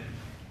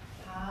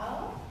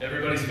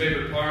Everybody's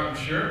favorite part, I'm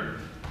sure.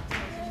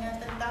 应该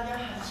大家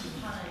很喜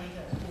欢的一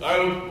个。 All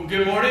right, well,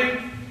 good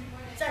morning.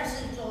 再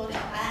次说早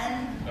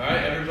安。 All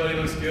right, everybody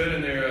looks good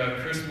in their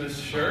Christmas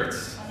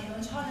shirts. 你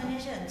们穿的那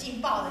些很劲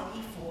爆的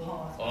衣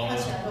服看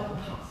起来都很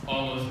好。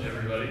 Almost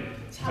everybody.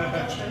 差不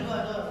多全部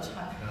人都有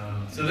穿。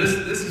So this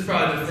is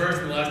probably the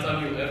first and last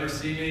time you'll ever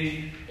see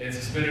me in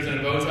suspenders and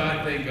a bow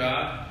tie. Thank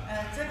God.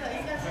 这个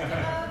应该是大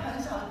家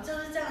很少就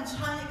是这样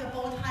穿一个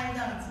bow tie 这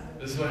样子。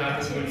 This is what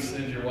happens when you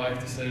send your wife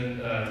to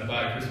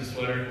buy a Christmas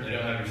sweater and they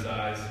don't have your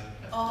size.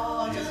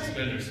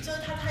 就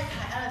是他太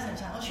太 Alison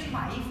想要去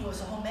买衣服的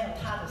时候没有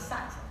他的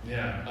size。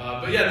 Yeah,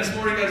 but yeah, this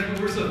morning, guys,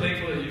 we're so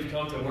thankful that you've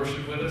come to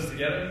worship with us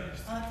together.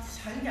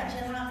 很感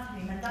谢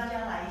你们大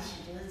家来一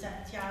起就是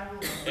加入。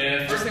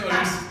 And first thing I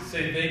want to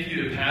say thank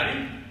you to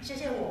Patty. 谢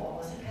谢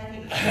我是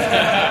Patty。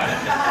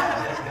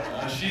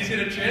 She's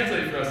going to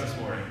translate for us this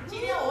morning. 今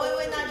天我会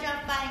为大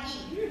家翻译。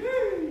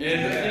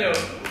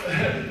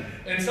 And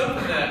and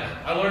something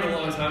that I learned a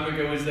long time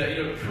ago is that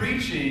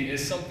preaching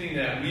is something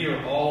that we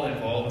are all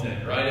involved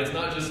in, right? It's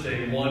not just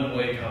a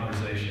one-way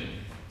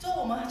conversation. 就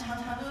我们常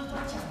常就是说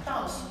讲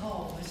道的时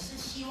候，我们是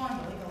希望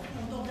有一个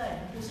互动在里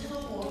面，不是说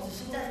我只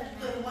是在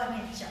对外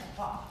面讲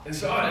话。 And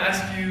so I would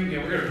ask you,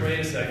 we're going to pray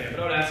in a second,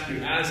 but I would ask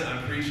you, as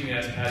I'm preaching,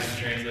 as Patty's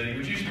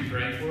translating, would you just be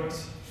praying for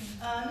us?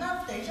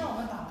 那等一下我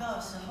们祷告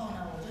的时候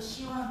呢，我就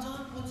希望就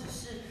是不只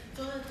是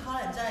就是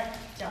Colin在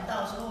讲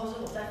道的时候，或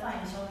是我在翻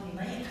译的时候，你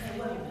们也可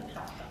以为我们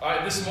祷告。 All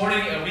right, this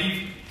morning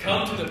we've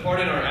come to the part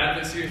in our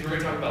Advent series where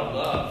we're going to talk about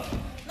love.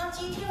 那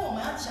今天我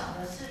们要讲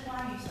的是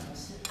关于什么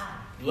是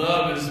爱。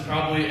 Love is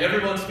probably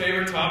everyone's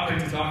favorite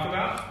topic to talk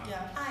about.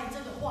 爱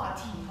这个话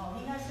题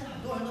应该是很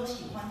多人都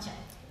喜欢讲。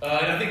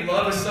 And I think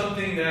love is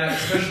something that,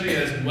 especially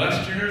as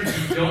Westerners,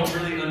 we don't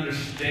really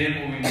understand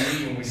what we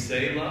mean when we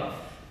say love.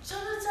 就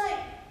是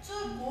在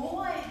国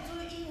外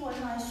英文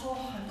来说，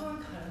很多人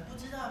可能不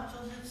知道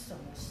什么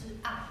是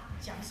爱，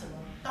讲什么，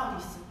到底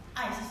是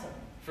爱是什么。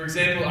 For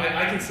example,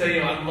 I can say,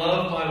 I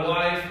love my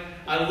wife,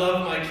 I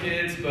love my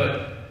kids,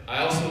 but I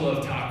also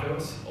love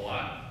tacos a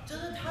lot. 就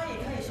是他也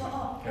可以说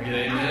我很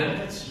爱我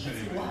的妻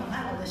子，我很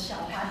爱我的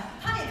小孩。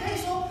他也可以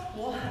说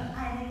我很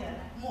爱那个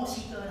墨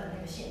西哥的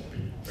那个馅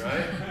饼。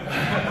 Right?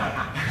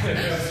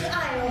 是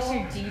爱哦。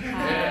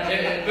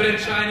 But in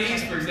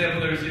Chinese, for example,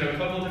 there's a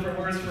couple of different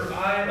words for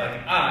I,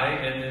 like I,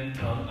 and then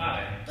tongue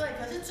I. 对，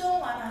可是中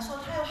文来说，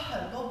它有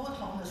很多不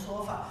同的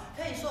说法，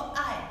可以说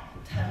爱、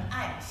疼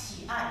爱、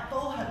喜爱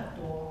都很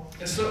多。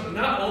 And so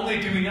not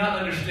only do we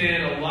not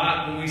understand a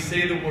lot when we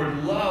say the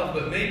word love,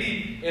 but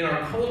maybe in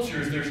our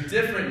cultures there's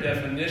different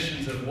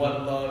definitions of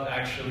what love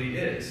actually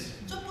is.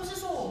 就不是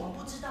说我们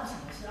不知道什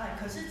么是爱，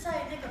可是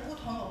在那个不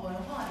同的文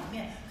化里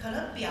面，可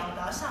能表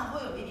达上会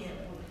有一点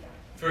不一样。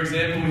 For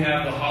example, we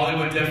have the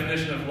Hollywood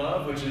definition of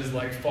love, which is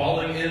like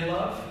falling in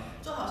love.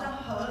 就好像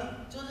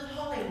就是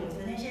Hollywood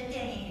的那些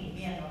电影里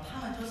面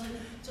他们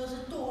就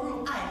是堕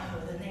入爱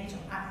河的那一种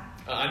爱。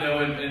 I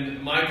know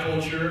in my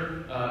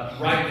culture,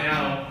 right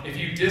now, if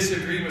you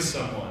disagree with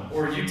someone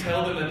or you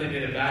tell them that they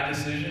made a bad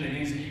decision, it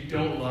means that you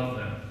don't love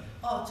them.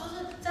 就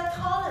是在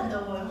Colin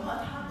的文化，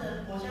他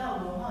的国家的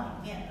文化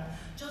里面呢，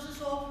就是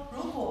说，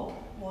如果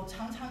我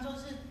常常就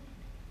是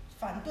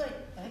反对，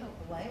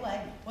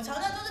我常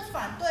常就是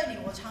反对你，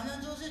我常常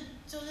就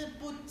是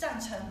不赞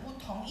成、不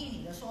同意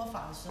你的说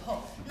法的时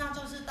候，那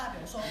就是代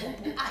表说我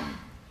不爱你。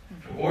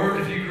 Or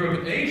if you grew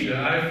up in Asia,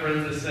 I have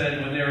friends that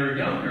said when they were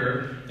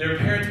younger, their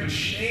parents would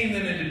shame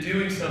them into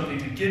doing something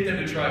to get them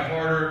to try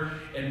harder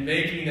and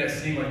making that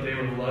seem like they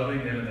were loving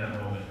them in that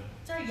moment.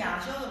 在亚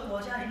洲的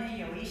国家里面，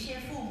有一些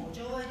父母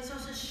就会就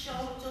是羞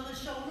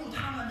辱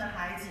他们的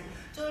孩子，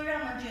就是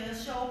让他们觉得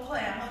羞愧，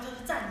然后就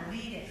是再努力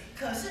一点。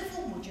可是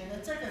父母觉得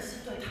这个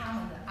是对他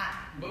们的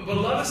爱。 But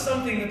love is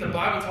something that the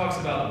Bible talks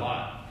about a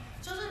lot.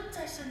 就是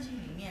在圣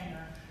经里面呢，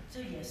这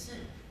也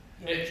是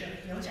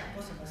有讲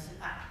过什么是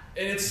爱。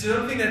 And it's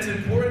something that's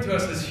important to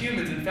us as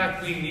humans. In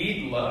fact, we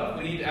need love.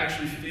 We need to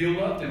actually feel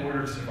loved in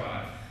order to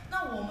survive.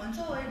 那我们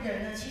作为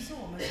人呢，其实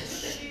我们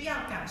是需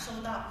要感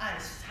受到爱，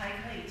才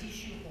可以继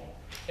续活。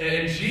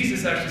 And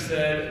Jesus actually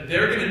said,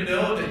 they're going to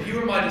know that you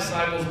are my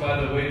disciples by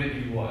the way that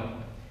you what?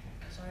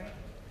 Sorry?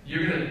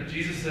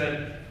 Jesus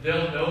said,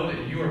 they'll know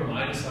that you are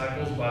my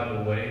disciples by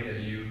the way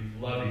that you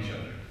love each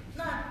other.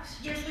 那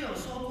耶稣有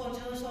说过，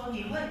就是说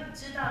你会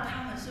知道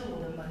他们是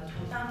我的门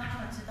徒，当他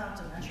们知道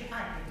怎么去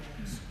爱别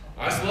人的时候。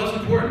 All right, so love's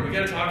important. We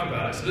got to talk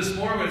about it. So this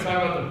morning we're going to talk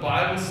about what the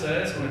Bible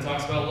says when it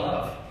talks about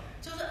love.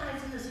 就是爱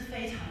真的是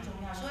非常重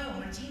要，所以我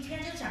们今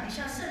天就讲一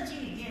下圣经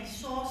里面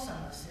说什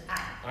么是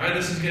爱。 All right,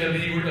 this is going to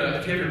be, if you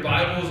have your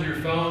Bibles or your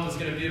phones, it's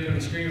going to be up on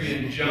the screen. We're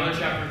in John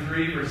chapter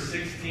 3, verse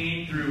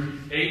 16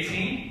 through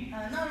 18.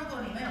 那如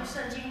果你们有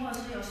圣经或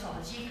者是有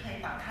手机，可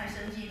以打开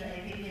圣经的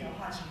APP 的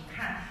话，请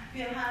看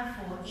约翰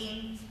福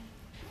音。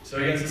 So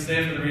you guys can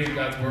stand for the reading of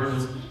God's word.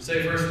 We'll say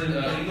it first in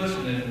English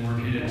and then we'll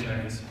repeat it in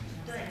Chinese.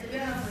 对，这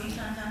约翰福音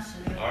3章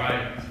16。 All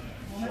right.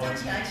 我们站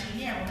起来起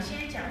念，我们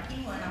先讲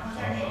英文，然后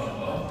再念中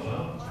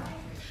文。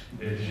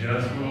 It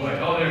just went away.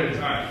 Oh, there it is.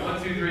 All right,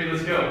 1, 2, 3,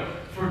 let's go.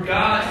 For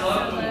God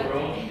loved the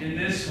world in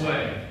this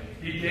way.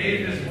 He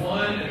gave His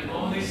one and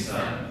only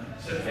Son,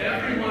 so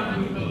everyone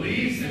who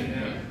believes in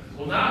him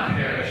will not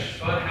perish,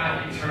 but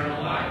have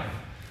eternal life.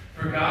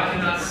 For God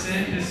did not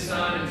send his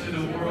Son into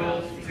the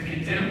world to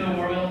condemn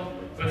the world,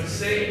 but to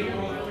save the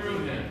world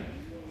through him.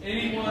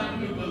 Anyone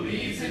who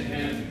believes in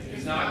him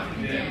is not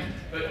condemned,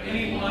 but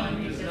anyone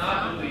who does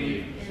not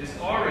believe is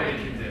already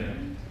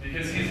condemned,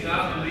 because he has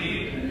not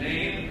believed in the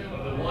name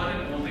of the one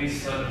and only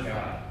Son of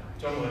God.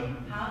 中文。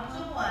好，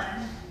中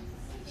文。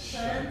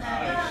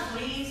约翰福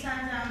音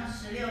3章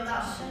16到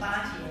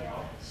18节，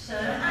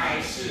神爱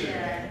世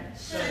人，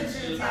甚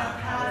至将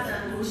他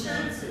的独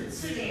生子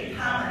赐给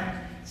他们，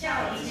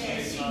叫一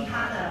切信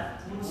他的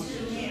不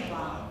至灭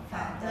亡，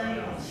反得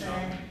永生。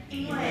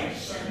因为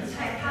神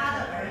差他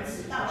的儿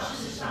子到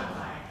世上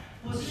来，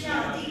不是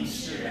要定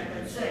世人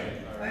的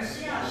罪，而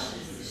是要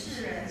使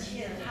世人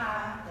借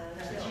他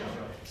得救。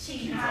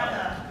信他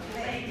的不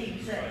被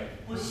定罪，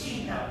不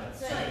信的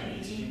罪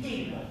已经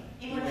定了，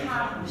因为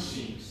他不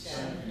信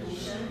神独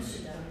生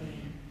子的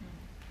名。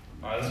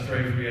All right, let's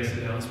pray before we get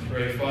sit down. Let's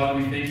pray. Father,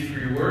 we thank you for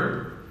your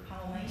word.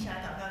 好，我们一起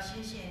来祷告，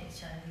谢谢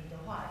神你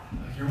的话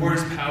语。Your word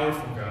is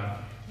powerful,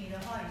 God. 你的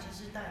话语就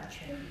是带有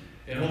权力。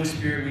And Holy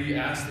Spirit, we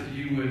ask that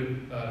you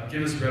would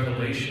give us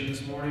revelation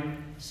this morning.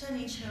 圣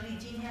灵求你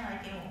今天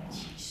来给我们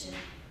启示。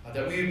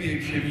That we would be a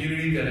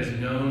community that is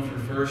known for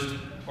first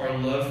our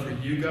love for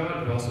you,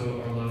 God, but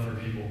also our love for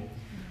people.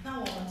 那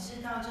我们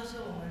知道，就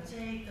是我们这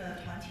个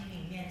团体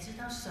里面，知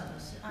道什么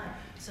是爱，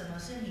什么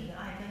是你的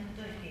爱跟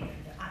对别人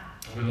的爱。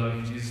We love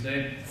you in Jesus'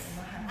 name. 我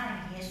们很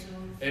爱你，耶稣。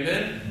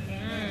Amen.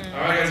 Amen.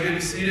 All right, guys,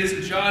 get seated.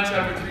 So John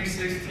chapter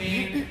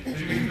 3:16.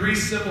 There's going to be 3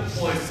 simple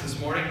points this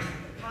morning.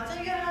 好，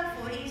这约翰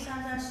福音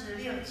3章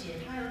16节，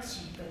它有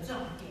几个重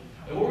点。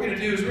And what we're going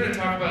to do is we're going to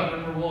talk about,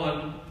 number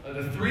 1,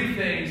 the 3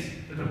 things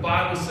that the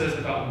Bible says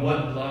about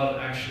what love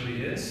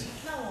actually is.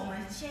 那我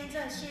们现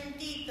在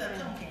第一个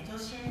重点就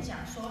先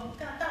讲说，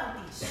到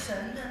底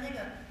神的那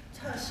个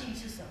特性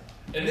是什么。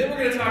And then we're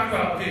going to talk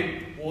about,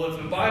 okay, well, if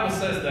the Bible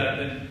says that,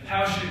 then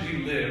how should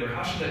we live, or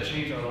how should that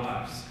change our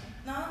lives?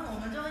 然后我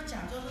们就会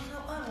讲，就是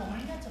说，我们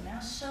应该怎么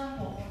样生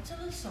活？这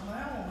是什么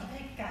让我们可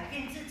以改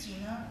变自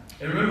己呢？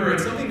 And remember,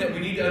 it's something that we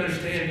need to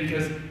understand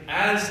because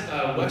as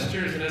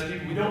Westerners and as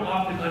people, we don't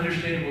often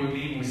understand what we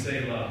mean when we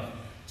say love.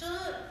 就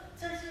是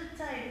这是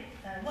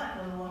在外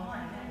国的文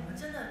化里面，我们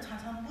真的常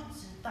常不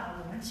知道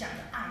我们讲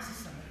的爱是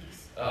什么意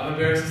思。I'm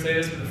embarrassed to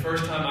say this, but the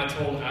first time I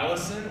told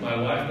Allison, my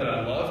wife, that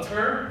I loved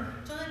her,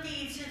 就是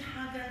第一次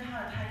他跟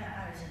他的太太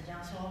艾尔森这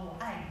样说“我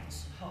爱你”的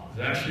时候，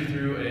 was actually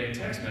through a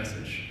text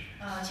message.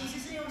 其实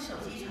是用手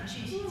机传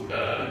讯息。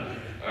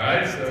All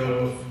right,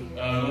 so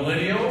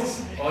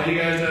millennials, all you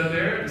guys out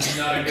there, this is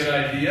not a good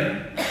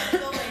idea.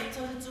 各位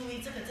就是注意，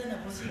这个真的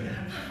不是一个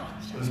很好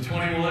的 I was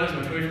 21, it was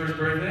my 21st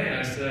birthday, and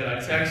I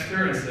texted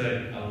her and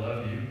said, I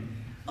love you.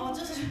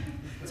 就是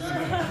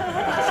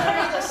他生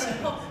日的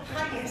时候，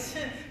他也是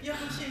用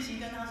讯息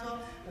跟他说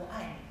“我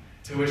爱你”。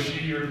 To which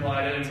she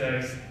replied in a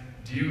text,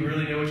 do you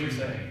really know what you're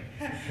saying?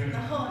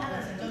 然后艾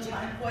尔森就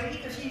传回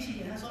一个讯息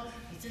给他说：“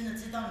你真的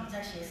知道你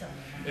在写什么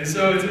吗？” And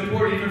so it's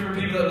important even for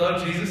people that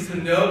love Jesus to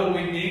know what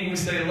we mean when we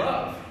say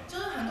love. 就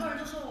是很多人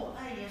都说我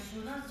爱耶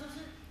稣，那就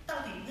是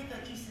到底那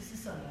个意思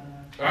是什么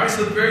呢？ All right,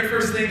 so the very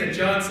first thing that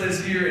John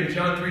says here in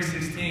John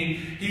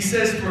 3:16, he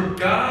says, "For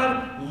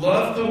God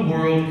loved the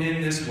world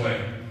in this way."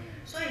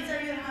 所以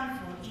在约翰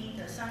福音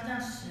的3章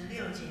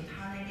16节，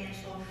他那边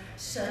说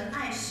神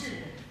爱世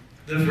人。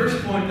The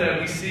first point that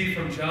we see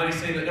from John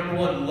is saying that number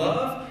 1,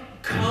 love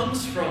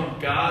comes from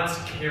God's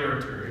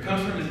character. It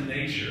comes from His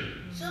nature.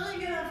 所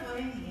以约翰福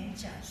音里面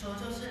讲说，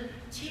就是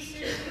其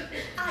实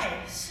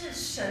爱是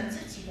神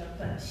自己的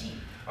本性。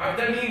All right,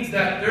 that means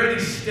that there are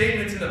these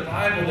statements in the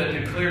Bible that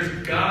declares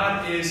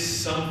God is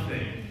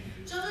something.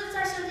 就是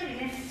在圣经里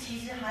面，其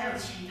实还有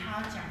其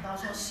他讲到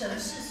说神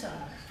是什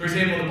么。 For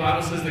example, the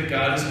Bible says that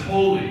God is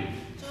holy.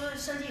 就是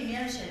圣经里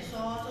面写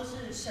说，就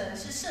是神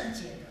是圣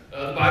洁的。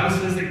The Bible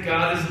says that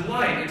God is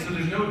light, and so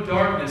there's no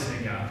darkness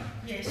in God.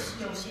 也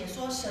是有写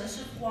说神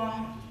是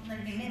光，那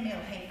里面没有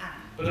黑暗。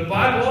 But the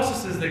Bible also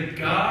says that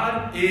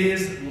God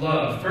is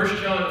love. 1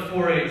 John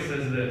 4:8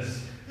 says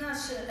this. 那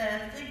是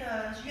这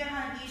个约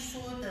翰一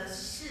书的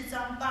4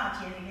章8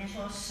节里面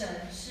说神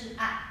是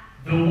爱。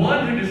 The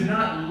one who does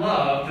not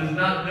love does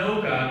not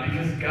know God,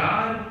 because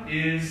God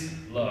is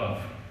love.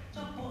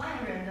 就不爱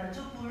人的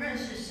就不认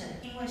识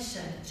神，因为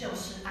神就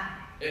是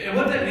爱。 And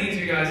what that means,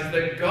 you guys, is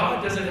that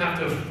God doesn't have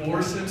to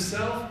force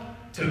Himself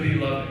to be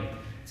loving.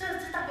 这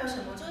代表什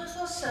么？就是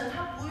说神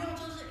他不用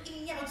就是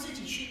硬要自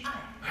己去爱。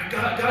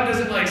 God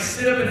doesn't like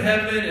sit up in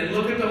heaven and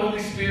look at the Holy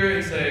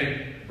Spirit and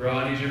say, "Bro,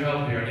 I need your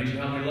help here. I need you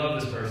to help me love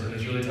this person.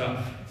 It's really tough."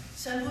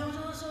 神不用就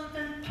是说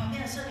跟旁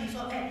边的圣灵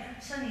说，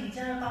圣灵你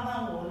真的帮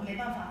帮我，没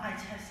办法爱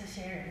这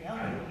些人，你要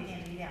给我一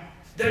点力量。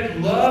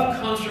 That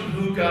love comes from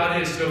who God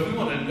is. So if we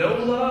want to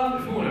know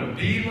love, if we want to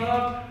be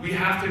loved, we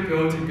have to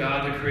go to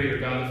God the Creator,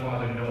 God the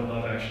Father, to know what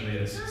love actually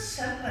is. 就是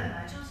神本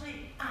来就是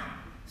爱，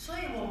所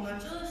以我们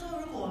就是说，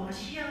如果我们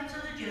需要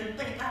就是觉得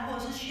被爱，或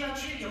者是需要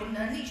去有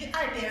能力去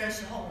爱别人的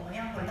时候，我们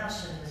要回到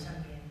神的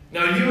身边。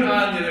Now, you and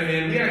I, on the other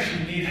hand, we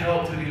actually need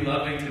help to be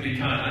loving, to be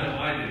kind. I know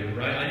I do,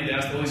 right? I need to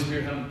ask the Holy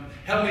Spirit,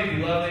 help me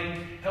be loving,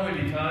 help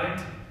me be kind.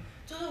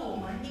 就是我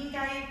们应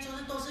该就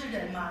是都是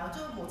人嘛，就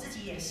是我自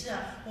己也是啊，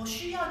我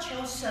需要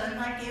求神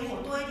来给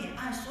我多一点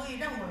爱，所以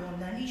让我有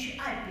能力去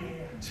爱别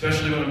人。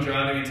Especially when I'm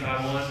driving in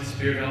Taiwan, the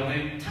Spirit help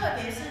me. 特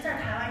别是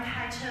在台湾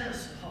开车的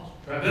时候。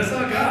Right? But that's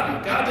not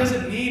God. God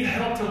doesn't need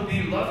help to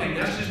be loving.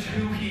 That's just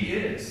who He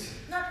is.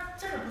 那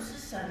这个不是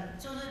神，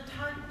就是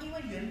他，因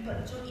为原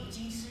本就已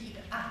经是一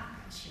个爱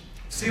的情。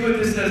See what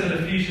this says in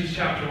Ephesians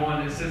chapter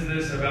 1. It says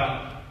this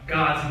about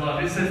God's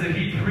love. It says that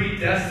He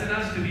predestined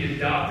us to be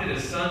adopted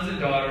as sons and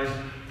daughters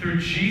through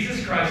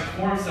Jesus Christ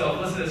for Himself.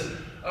 Listen to this.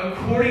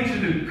 According to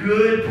the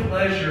good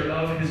pleasure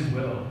of His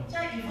will.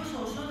 在以弗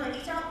所书的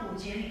1章5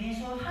节里面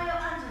说，他要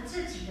按着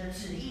自己的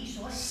旨意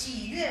所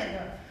喜悦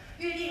的，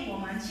预定我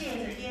们借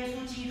着耶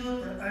稣基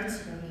督的儿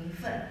子的名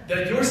分。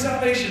That your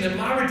salvation, that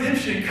my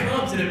redemption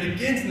comes and it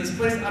begins in this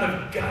place out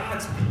of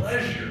God's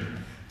pleasure.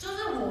 就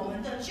是我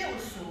们的救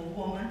赎，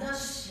我们的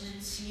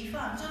期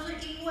盼，就是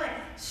因为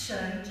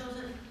神就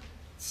是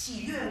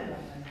喜悦我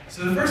们。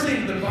So the first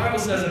thing the Bible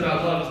says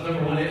about love is,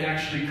 number one, it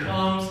actually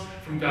comes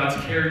from God's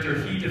character.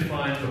 He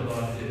defines what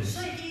love is.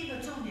 所以第一个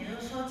重点就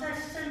是说，在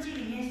圣经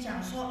里面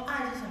讲说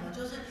爱是什么，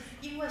就是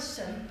因为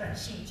神本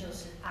性就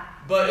是爱。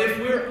But if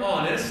we're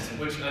honest,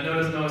 which I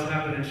know doesn't always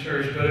happen in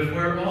church, but if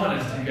we're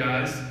honest, you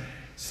guys,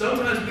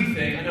 sometimes we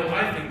think,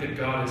 I think that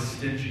God is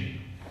stingy.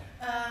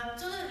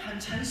 就是很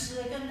诚实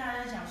的跟大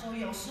家讲说，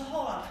有时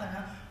候啊，可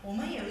能我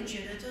们也会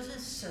觉得，就是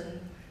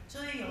神，就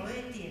是有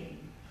一点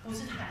不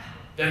是太好。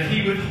That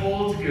He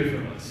withholds good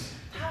from us.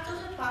 他就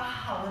是把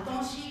好的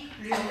东西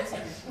留着。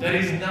That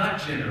He's not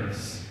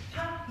generous.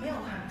 他没有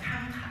很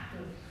慷慨，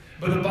对。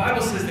But the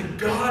Bible says that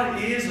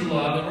God is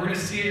love, and we're going to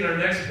see it in our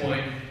next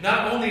point.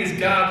 Not only is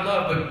God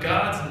love, but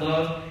God's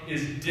love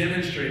is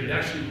demonstrated. It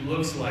actually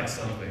looks like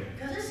something.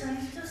 可是神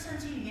这圣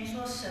经里面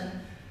说，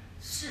神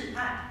是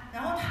爱，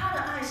然后他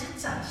的爱是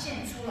展现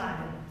出来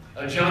的。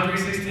John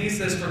 3:16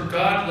 says, "For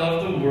God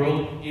loved the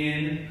world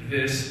in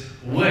this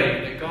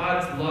way." That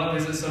God's love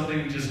isn't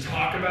something we just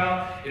talk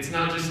about. It's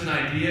not just an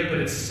idea, but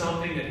it's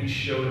something that He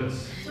showed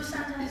us. 就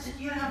3章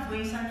约翰福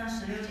音3章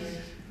16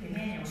节里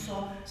面有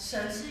说，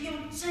神是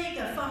用这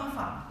个方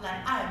法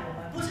来爱我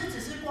们，不是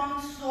只是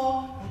光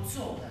说不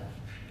做的。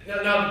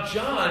Now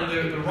John,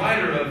 the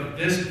writer of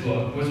this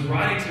book, was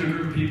writing to a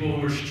group of people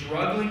who were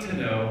struggling to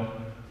know,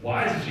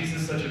 why is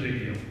Jesus such a big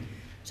deal?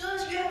 就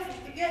是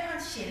约翰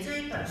写这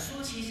一本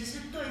书，其实是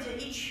对着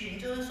一群，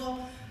就是说，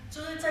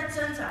就是在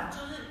挣扎，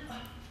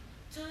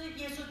就是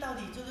耶稣到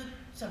底就是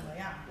怎么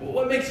样？ Well,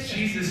 what makes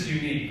Jesus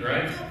unique,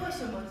 right? 就为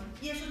什么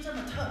耶稣这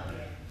么特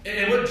别？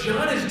 And what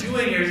John is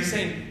doing here is he's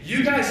saying,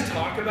 you guys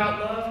talk about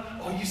love.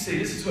 Oh, you say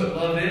this is what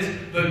love is,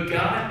 but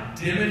God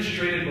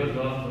demonstrated what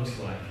love looks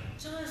like.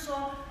 就是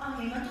说啊，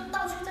你们都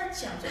到处在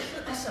讲，就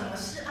是什么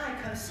是爱，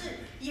可是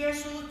耶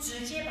稣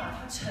直接把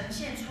它呈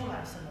现出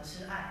来，什么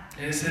是爱。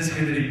 And it says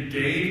here that He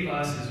gave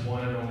us His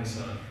one and only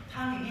Son.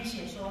 它里面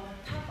写说，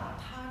他把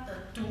他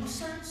的独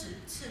生子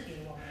赐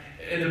给我们。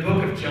 In the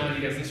book of John,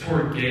 you guys, this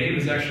word gave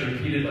is actually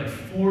repeated like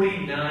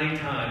 49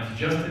 times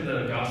just in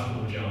the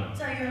Gospel of John.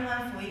 在约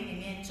翰福音里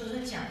面就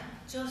是讲，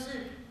就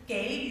是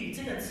给予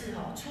这个字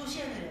出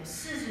现了有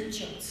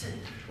49次。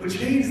 Which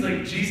means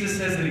like Jesus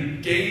says that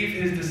He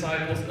gave His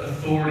disciples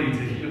authority to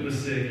heal the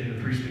sick and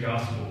to preach the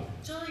gospel.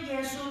 就是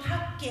耶稣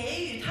他给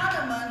予他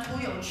的门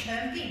徒有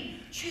权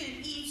柄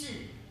去医治。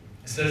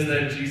 It says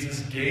that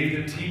Jesus gave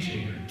them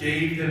teaching, or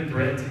gave them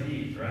bread to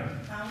eat, right?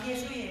 然后耶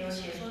稣也有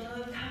写说，就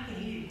是他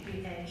给予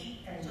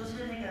就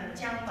是那个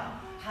教导，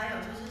还有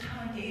就是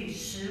他们给予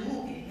食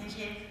物给那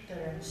些的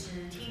人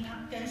吃，听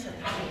他跟随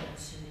他的人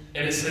吃。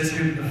 And it says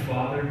here that the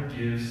Father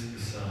gives the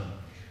Son.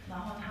 然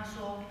后他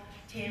说，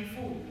天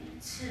父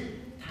赐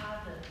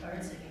他的儿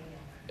子给我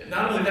们。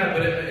 Not only that,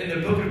 but in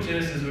the book of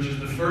Genesis, which is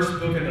the first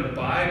book in the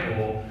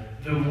Bible,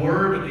 the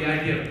word or the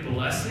idea of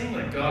blessing,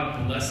 like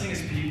God blessing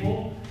His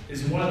people,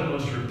 is one of the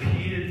most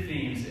repeated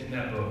themes in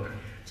that book.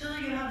 就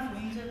是约翰福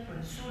音这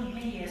本书里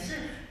面也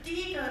是第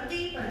一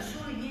本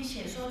书里面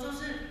写说，就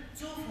是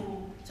祝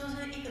福，就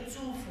是一个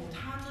祝福，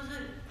它就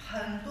是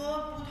很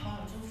多不同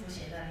的祝福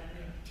写在里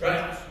面。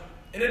 Right.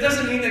 And it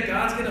doesn't mean that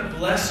God's going to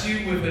bless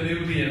you with a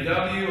new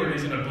BMW or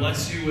He's going to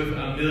bless you with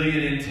a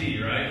million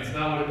NT, right? That's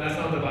not what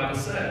the Bible 可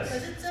says.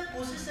 是这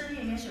不是圣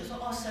经里面写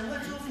说，神会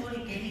祝福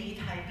你，给你一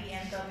台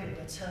BMW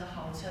的车，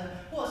豪车，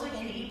或者是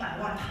给你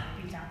100万台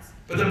币这样子。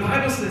 But the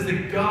Bible says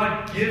that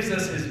God gives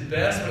us His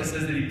best when it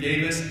says that He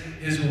gave us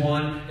His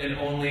one and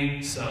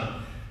only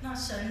Son. 那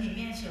神里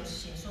面有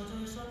写说，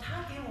就是说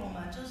他给我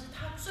们就是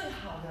他最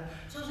好的，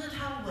就是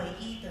他唯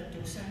一的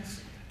独生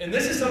子。 And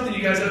this is something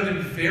you guys have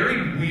been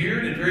very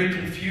weird and very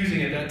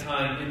confusing at that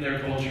time in their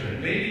culture,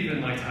 and maybe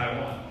even like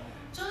Taiwan.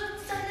 就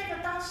是在那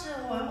个当时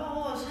的文化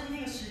或者是那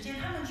个时间，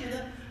他们觉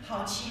得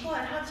好奇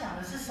怪，他讲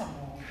的是什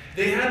么？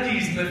 They had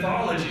these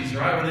mythologies,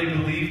 right, where they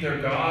believed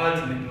their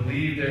gods and they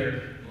believed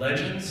their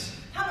legends.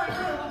 他们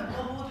都有很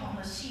多不同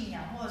的信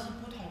仰或者是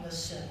不同的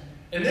神。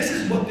 And this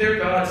is what their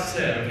gods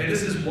said, okay?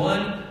 This is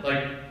one,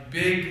 like,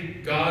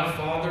 big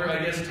godfather,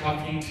 I guess,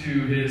 talking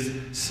to his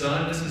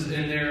son. This is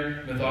in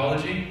their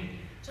mythology.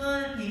 就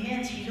是里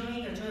面其中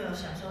一个就有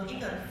想说，一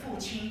个父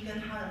亲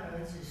跟他的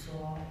儿子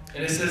说。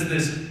And it says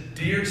this,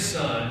 dear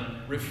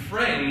son,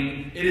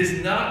 refrain, it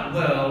is not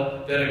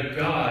well that a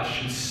God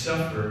should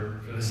suffer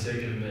for the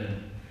sake of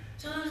men.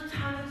 就是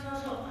他就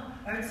说，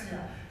儿子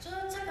啊，就是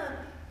这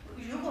个，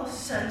如果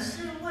神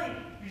是为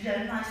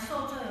人来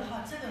受罪的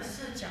话，这个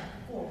是讲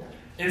不过的。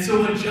And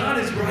so when John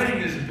is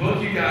writing this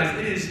book, you guys,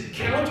 it is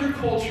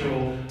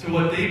countercultural to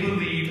what they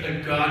believed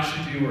a God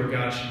should do or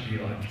God should be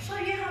like. 所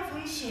以约翰福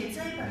音写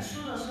这一本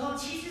书的时候，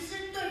其实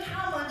是对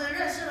他们的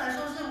认识来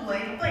说是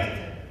违背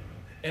的。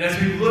And as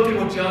we look at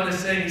what John is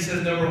saying, he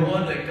says, number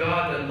one, that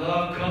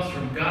love comes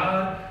from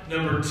God.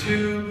 Number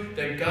two,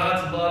 that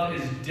God's love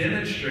is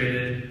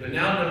demonstrated. But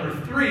now number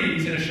three,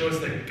 he's going to show us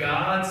that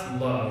God's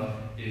love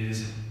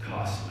is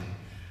costly.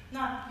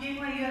 那因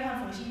为约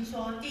翰福音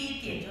说，第一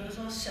点就是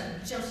说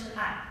神就是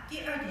爱，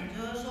第二点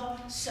就是说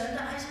神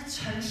的爱是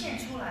呈现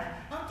出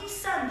来，然后第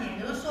三点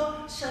就是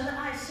说神的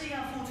爱是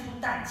要付出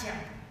代价。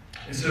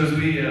And so I was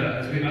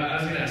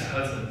going to ask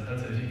Hudson,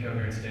 if you can come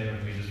here and stand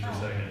with me just for a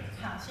second.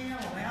 好，现在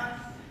我们要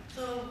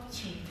就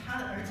请他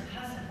的儿子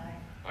Hudson来。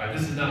All right,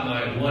 this is not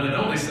my one and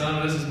only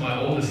son. This is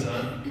my oldest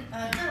son.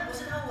 这不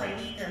是他唯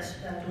一的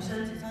独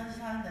生子，他是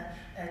他的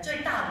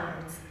最大的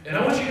儿子。And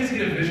I want you guys to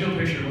get a visual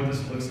picture of what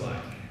this looks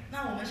like.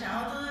 那我们想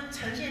要就是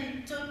呈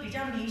现，就比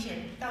较明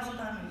显告诉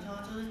他们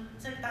说，就是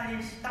这大件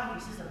事到底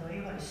是怎么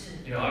一回事。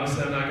You know,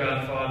 obviously I'm not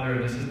God the Father,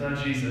 and this is not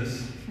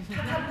Jesus.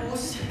 他不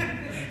是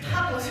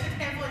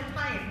天父，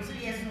他也不是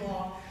耶稣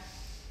哦。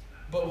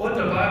But what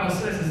the Bible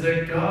says is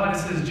that God, it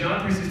says,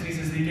 John 3:16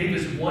 says He gave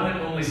His one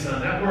and only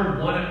Son. That word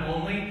one and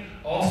only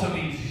also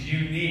means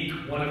unique,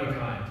 one of a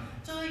kind.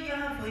 就是约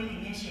翰福音里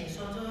面写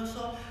说，就是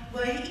说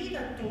唯一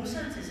的独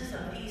生子是什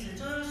么意思？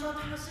就是说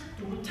他是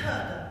独特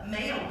的，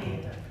没有别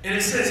的。And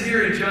it says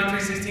here in John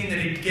 3:16 that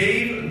He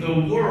gave the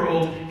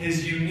world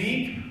His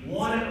unique,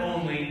 one and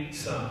only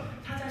Son.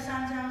 他在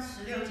3章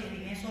16节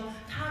里面说，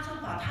他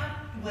就把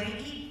他唯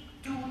一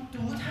独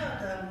特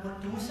的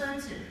独生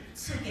子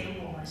赐给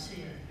我们世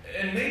人。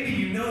And maybe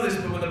you know this,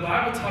 but when the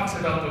Bible talks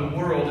about the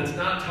world, it's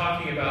not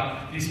talking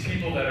about these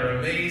people that are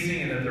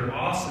amazing and that they're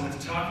awesome.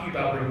 It's talking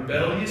about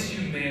rebellious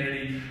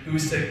humanity who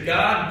said,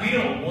 God, we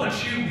don't want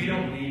you, we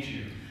don't need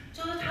you.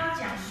 就是他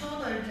讲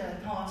说的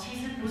人其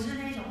实不是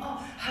那种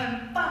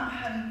很棒、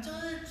就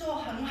是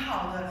做很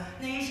好的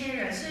那一些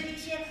人，是一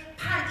些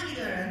叛逆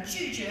的人、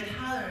拒绝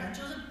他的人，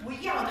就是不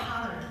要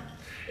他的人。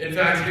In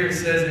fact, here it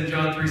says in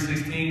John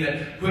 3:16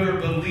 that whoever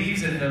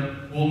believes in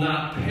Him will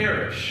not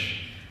perish.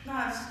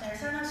 那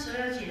3章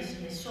16节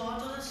也说，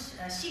就是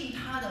信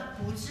他的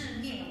不至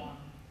灭亡。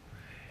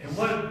And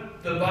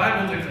what the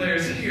Bible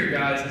declares here,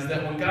 guys, is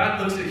that when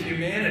God looks at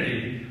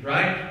humanity,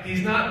 right,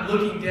 He's not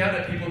looking down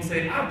at people and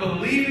saying, I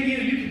believe in you,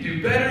 you can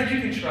do better,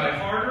 you can try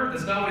harder.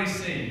 That's not what He's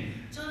saying.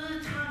 就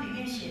是它里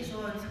面写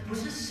说，不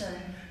是神，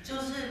就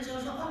是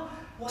说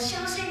我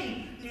相信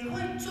你，你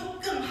会做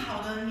更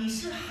好的，你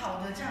是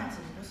好的这样子，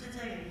不是这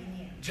个意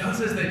念。John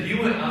says that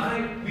you and I,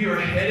 we are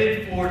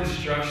headed for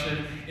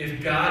destruction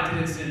if God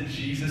didn't send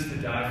Jesus to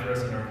die for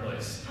us in our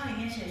place. 它里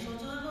面写说，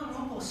就是说，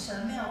如果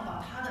神没有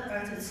把他的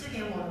儿子赐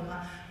给我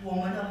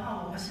们的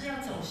话，我们是要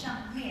走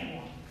向灭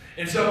亡。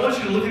And so I want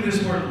you to look at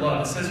this word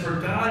love. It says, for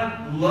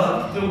God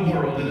loved the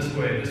world in this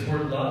way. This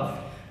word love.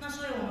 那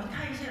所以我们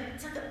看一下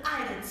这个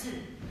爱的字。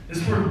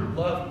This word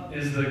love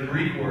is the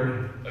Greek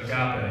word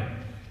agape.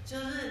 就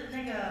是那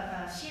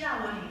个希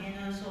腊文里面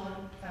就是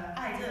说，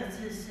爱这个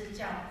字是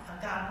叫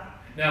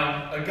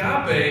agape。Now,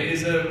 agape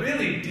is a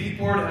really deep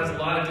word. It has a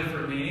lot of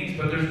different meanings,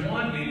 but there's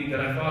one meaning that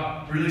I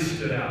thought really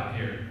stood out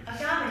here.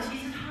 agape 其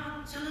实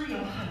它就是有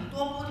很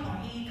多不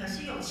同意义，可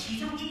是有其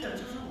中一个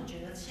就是我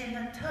觉得现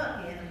在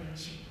特别的明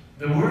显。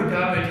The word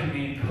agape can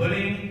mean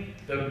putting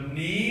the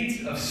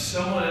needs of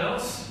someone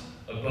else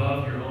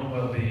above your own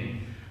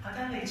well-being.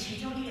 agape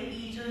其中一个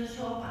意义就是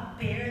说，把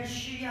别人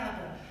需要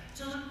的，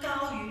就是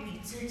高于你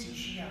自己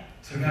需要。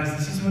So, guys,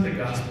 this is what the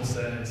gospel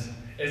says.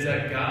 Is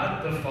that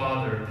God the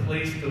Father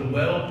placed the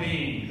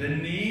well-being, the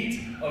needs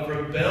of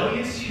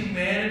rebellious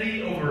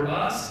humanity over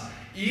us,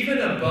 even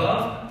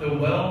above the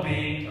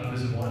well-being of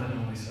His one and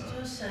only Son.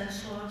 就是神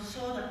所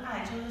说的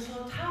爱，就是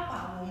说他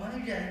把我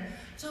们人，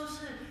就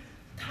是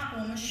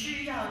我们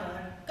需要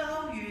的，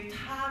高于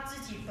他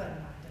自己本来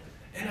的。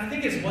And I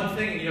think it's one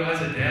thing,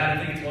 as a dad,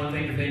 I think it's one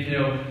thing to think,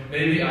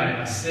 maybe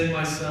I send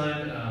my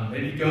son,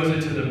 maybe he goes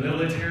into the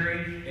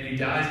military and he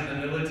dies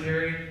in the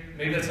military.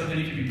 Maybe that's something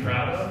you can be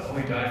proud of. Oh,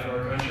 he died for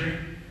our country.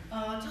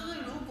 就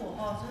是如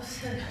果就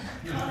是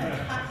后来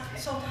他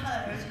送他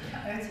的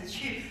儿子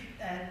去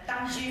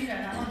当军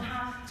人，然后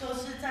他就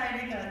是在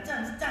那个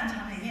战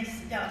场里面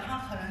死掉，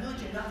他可能就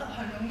觉得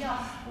很荣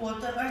耀，我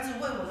的儿子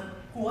为我的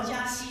国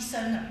家牺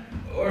牲了。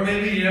Or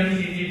maybe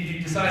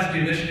he decides to be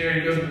a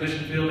missionary, he goes to the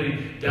mission field, and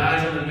he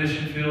dies on the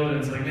mission field,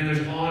 and it's like, man,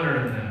 there's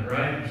honor in that,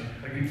 right?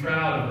 Like, be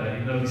proud of that,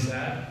 even though he's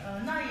sad.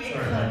 那也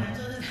可能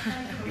就是他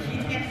有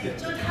一天，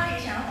就是他也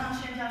想要当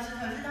宣教师，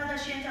可是他在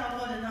宣教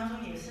过程当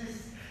中也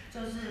是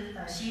就是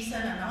牺牲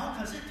了，然后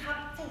可是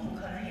他父母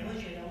可能也会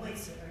觉得为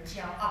此而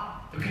骄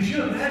傲。 But could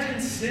you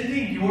imagine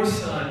sending your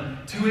son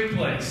to a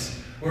place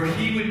where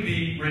he would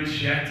be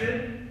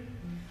rejected?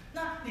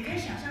 那你可以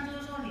想象，就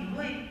是说你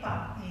会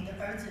把你的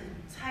儿子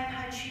拆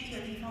开去一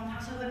个地方，他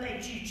是会被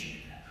拒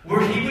绝的，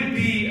 Where he would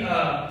be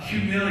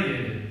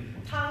humiliated?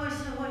 他会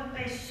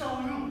被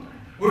收入的，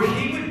 Where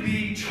he would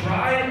be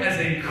tried as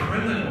a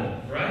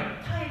criminal, right?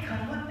 他也可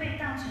能会被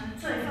当成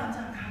罪犯这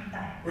样看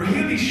待， Where he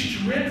would be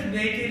stripped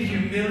naked,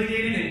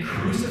 humiliated, and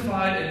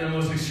crucified in the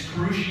most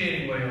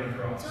excruciating way on the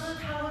就 cross. 是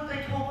他会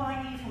被脱光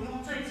衣服，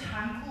用最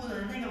残酷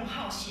的那种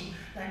酷刑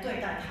来对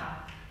待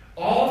他，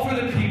 All for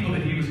the people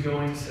that he was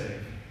going to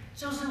save.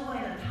 就是为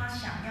了他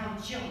想要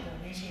救的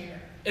那些人。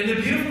 And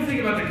the beautiful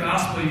thing about the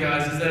gospel, you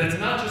guys, is that it's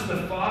not just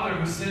the Father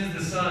who sends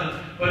the Son,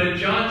 but in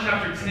John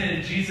chapter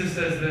 10, Jesus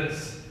says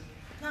this.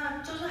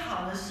 那就是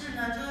好的事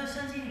呢，就是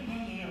圣经里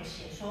面也有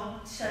写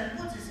说，神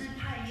不只是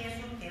派耶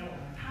稣给我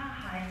们，他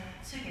还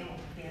赐给我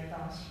们别的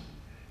东西。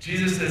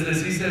 Jesus says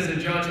this. He says in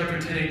John chapter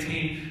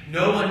 10:18,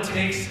 "No one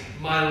takes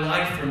my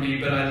life from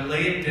me, but I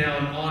lay it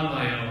down on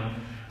my own.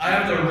 I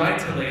have the right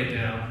to lay it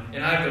down,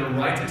 and I have the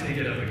right to take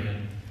it up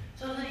again."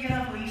 就是约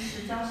翰福音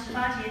10章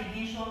18节里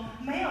面说，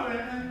没有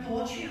人能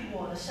夺去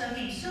我的生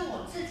命，是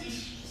我自己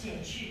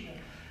写去的。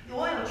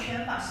我有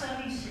权把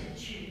生命写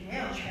去，也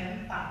有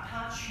权把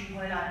它取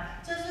回来。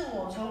这是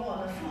我从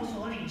我的父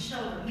所领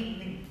受的命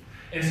令。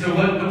 And so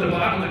what the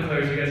Bible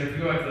declares, you guys, if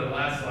we go back to the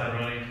last slide,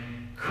 Ronnie,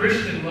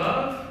 Christian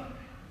love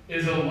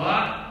is a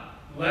lot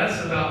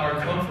less about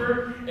our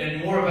comfort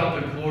and more about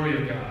the glory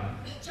of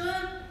God. 就是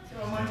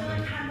我们就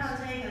会看到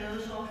这个，就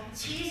是说，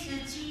其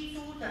实基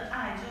督的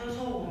爱，就是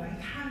说我们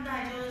看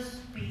待就是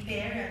比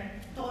别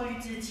人多于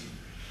自己。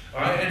 All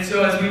right, and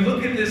so as we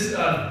look at this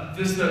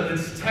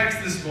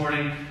text this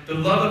morning, the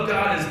love of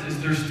God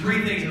is there's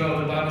three things about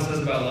what the Bible says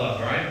about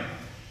love. All right.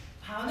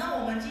 好，那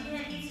我们今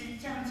天一直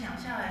这样讲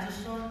下来，就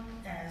是说，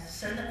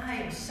神的爱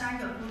有3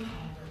个不同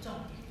的重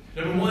点。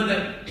 Number one,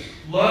 that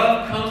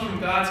love comes from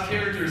God's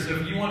character. So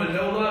if you want to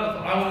know love,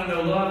 if I want to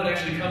know love, it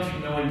actually comes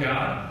from knowing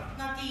God.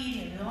 那第一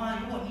点的话，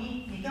如果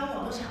你跟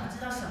我都想要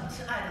知道什么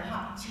是爱的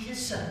话，其实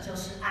神就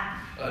是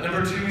爱。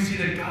 Number two, we see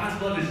that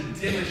God's love is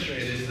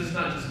demonstrated. This is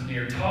not just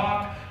mere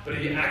talk, but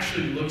He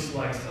actually looks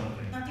like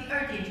something. 那第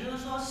二点就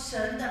是说，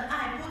神的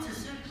爱不只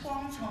是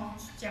光从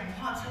讲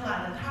话出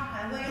来的，他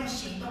还会用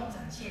行动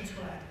展现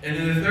出来。 And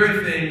then the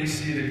third thing, we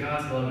see that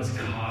God's love is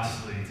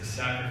costly, it's a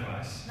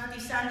sacrifice. 那第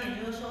3点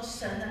就是说，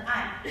神的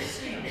爱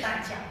是有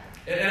代价的。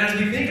 And as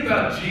we think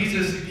about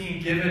Jesus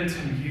being given to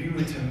you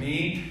and to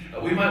me,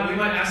 we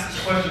might ask this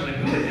question, like,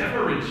 who would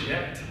ever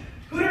reject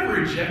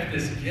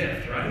this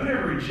gift, right? Who would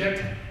ever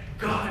reject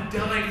God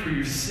dying for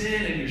your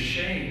sin and your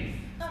shame?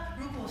 那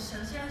如果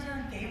神是要这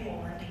样给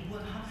我们礼物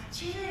的话，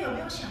其实有没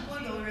有想过，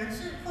有人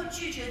是会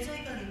拒绝这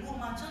个礼物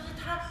吗？就是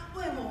他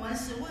为我们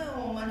死，为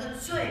我们的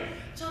罪，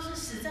就是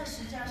死在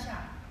十架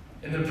下。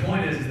 And the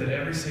point is that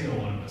every single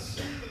one of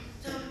us,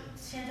 就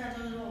现在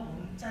就是说，我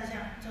们在这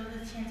样，就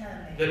是现在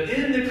的每 that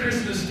in the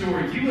Christmas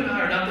story, you and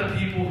I are not the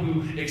people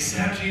who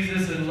accept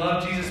Jesus and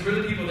love Jesus.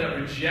 We're the people that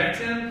reject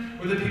Him.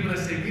 We're the people that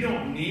say, we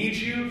don't need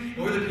you. And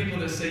we're the people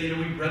that say,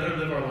 we'd rather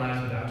live our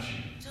lives without you.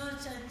 就是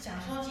在讲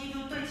说基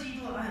督对基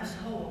督的爱的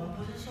时候，我们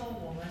不是说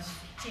我们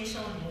接受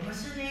你，我们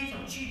是那一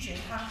种拒绝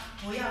他、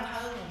不要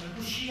他，我们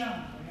不需要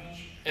你的那一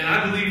群。 And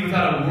I believe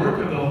without a work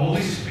of the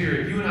Holy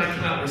Spirit, you and I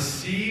cannot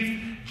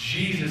receive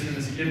Jesus and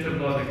this gift of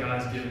love that God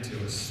has given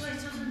to us. 所以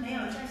就是没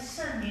有在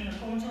圣灵的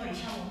工作以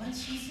下，我们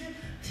其实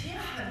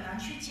很难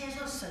去接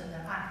受神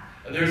的爱。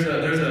 There's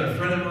a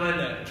friend of mine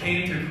that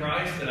came to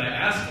Christ, and I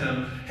asked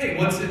him, hey,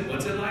 what's it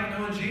like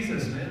knowing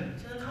Jesus, man?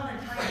 就是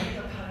Colin他有一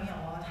个朋友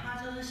啊，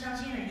他就是相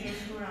信了耶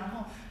稣，然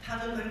后他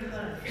就跟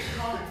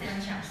Colin分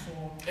享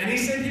说。 And he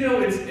said,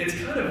 it's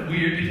kind of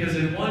weird because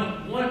in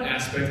one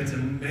aspect it's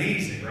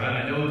amazing,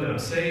 right? I know that I'm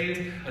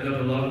saved. I know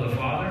the love of the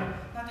Father.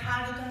 那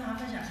他就跟他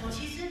分享说，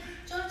其实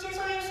就是接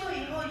受耶稣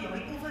以后，有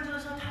一部分就是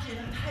说他觉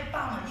得太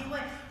棒了，因为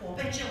我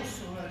被救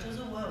赎了，就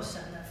是我有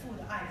神的父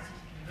的爱子。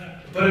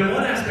 But in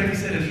one aspect, he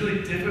said it's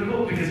really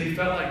difficult because he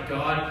felt like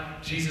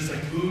Jesus,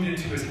 moved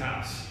into his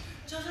house.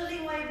 就是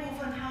另外一部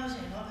分，他会想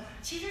说，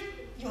其实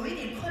有一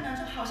点困难，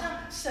就好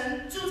像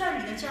神住在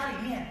你的家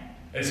里面。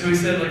 And so he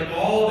said,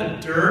 all the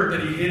dirt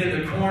that he hid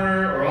in the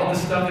corner or all the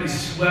stuff that he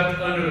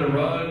swept under the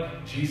rug,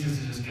 Jesus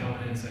is just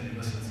coming in and saying,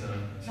 listen, son,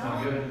 it's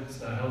not good,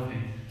 it's not healthy.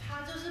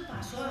 他就是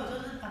把所有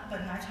就是把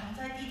本来藏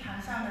在地毯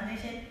上的那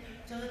些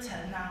就是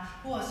尘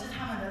啊，或者是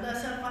他们的垃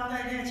圾放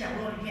在那个角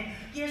落里面，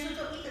耶稣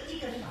就一个一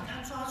个把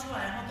它抓出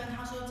来，然后跟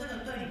他说这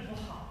个对你不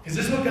好。 Because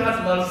this is what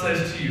God's love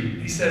says to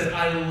you. He says,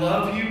 I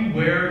love you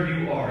where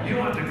you are. You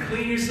don't have to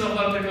clean yourself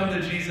up to come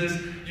to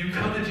Jesus. You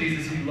come to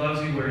Jesus, He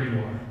loves you where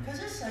you are. 可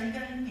是神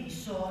跟你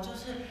说，就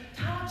是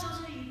他就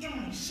是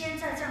用你现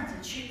在这样子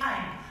去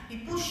爱你，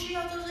你不需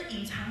要就是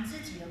隐藏自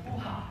己的不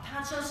好，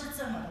他就是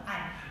这么的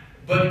爱你。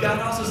 But God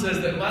also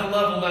says that my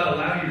love will not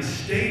allow you to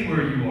stay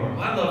where you are.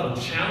 My love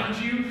will challenge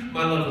you.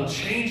 My love will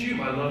change you.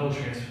 My love will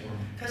transform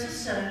you. 可是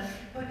神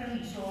会跟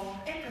你说，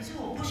可是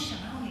我不想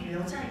让你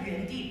留在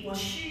原地，我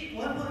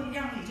会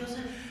让你就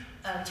是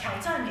挑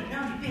战你，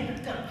让你变得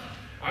更好。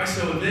Alright,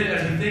 so then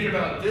as we think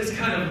about this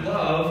kind of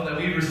love that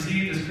we've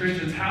received as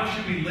Christians, how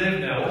should we live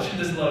now? What should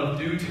this love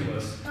do to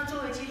us? 那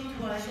作为基督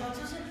徒来说，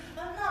就是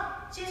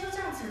那接受这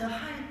样子的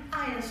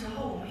爱的时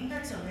候，我们应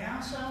该怎么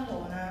样生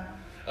活呢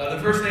？The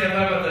first thing I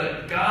thought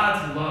about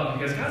God's love,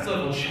 because God's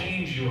love will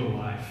change your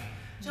life.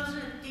 就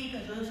是第一个，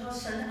就是说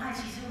神的爱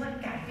其实会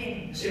改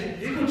变你的生活。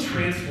It will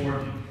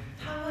transform you.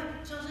 它会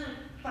就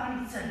是把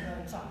你整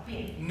个转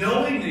变。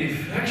Knowing the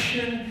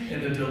affection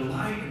and the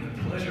delight and the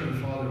pleasure of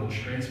the Father will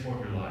transform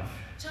your life.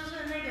 就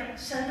是那个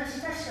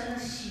在神的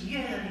喜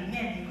悦的里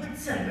面，你会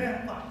整个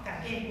人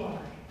改变过来。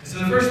So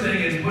the first thing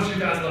is, what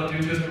should God's love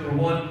do to us? Number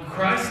one,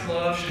 Christ's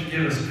love should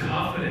give us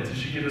confidence. It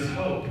should give us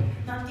hope.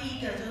 那第一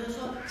个就是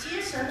说，其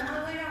实神的爱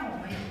会让我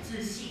们有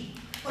自信，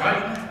会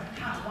让我们有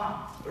盼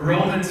望。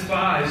Romans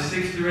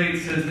 5:6-8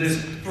 says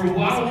this: For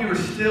while we were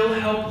still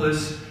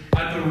helpless,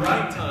 at the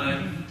right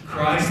time,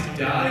 Christ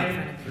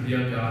died for the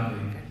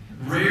ungodly.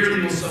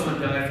 Rarely will someone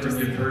die for a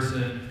good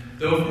person,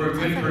 though for a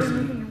good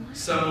person,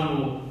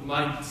 someone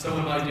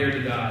might dare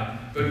to die.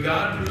 But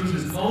God proves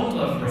His own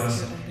love for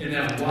us in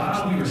that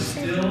while we were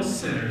still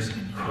sinners,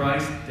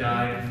 Christ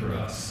died for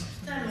us.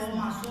 在罗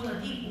马书的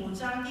第5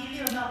章第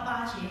6到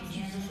8节里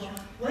面就说，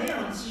唯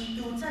有基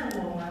督在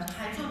我们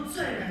还做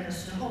罪人的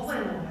时候为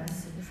我们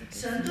死，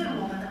神对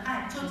我们的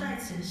爱就在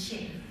此显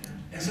明。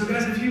And so,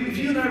 guys, if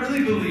you and I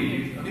really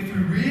believe, if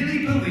we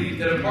really believe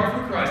that apart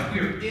from Christ, we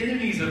are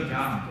enemies of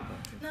God.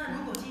 那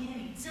如果今天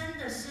你真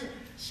的是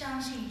相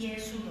信耶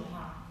稣的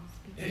话，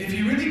 If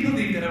you really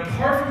believe that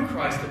apart from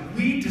Christ, that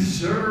we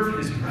deserve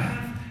His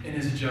wrath and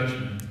His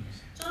judgment.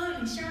 就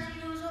是你相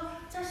信，就是说，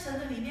在神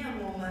的里面，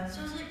我们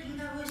就是应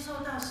该会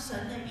受到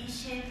神的一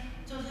些，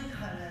就是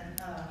可能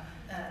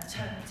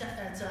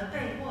责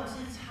备，或者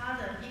是他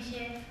的一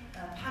些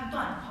判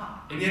断的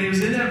话。And yet it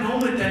was in that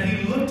moment that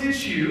He looked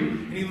at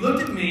you and He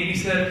looked at me and He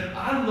said,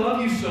 "I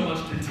love you so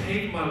much to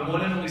take my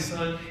one and only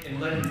Son and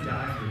let Him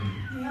die for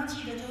you." 你要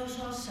记得，就是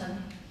说神。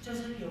就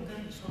是有跟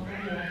你说，我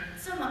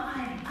这么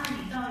爱你，爱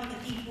你到一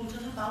个地步，就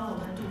是把我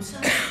们独生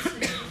子赐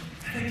给你。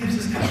That gives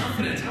us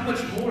confidence. How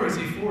much more is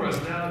He for us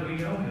now that we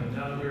know Him,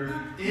 now that we're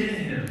in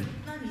Him?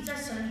 那你在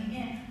神里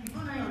面，你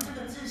不能有这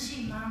个自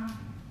信吗？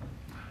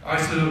 All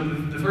right, so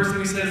the first thing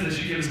we said is that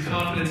she gives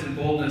confidence and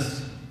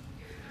boldness.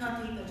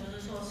 那第一个就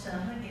是说，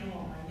神会给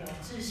我们有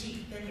自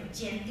信跟有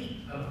坚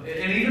定。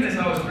And even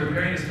as I was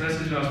preparing this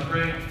message, I was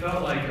praying, I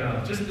felt like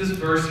just this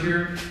verse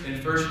here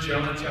in 1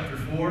 John chapter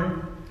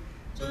 4.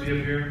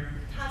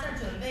 他在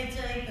准备这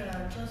一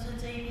个，就是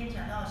这一篇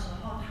讲道的时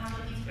候，他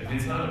就一直。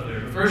It's not up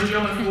there. 1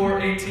 John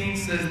 4:18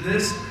 says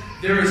this: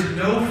 There is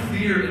no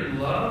fear in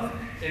love.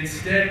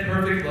 Instead,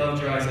 perfect love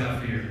drives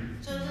out fear.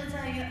 就是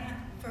在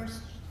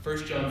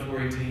1 John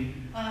 4:18.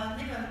 那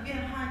个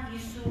约翰一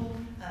书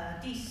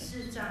第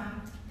4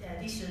章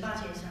第18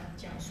节上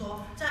讲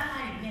说，在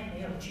爱里面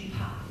没有惧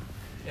怕。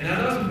And as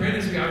I was preparing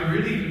this week, I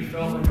really even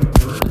felt like a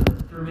burden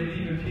for maybe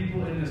even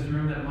people in this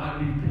room that might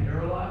be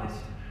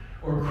paralyzed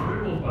or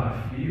crippled by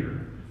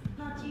fear.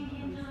 那今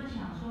天就是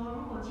想说，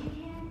如果今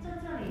天在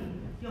这里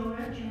有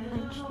人觉得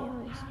就是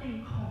说他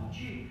被恐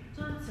惧，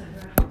就是整个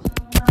人好像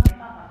他没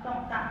办法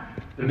动弹。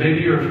That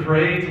maybe you're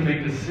afraid to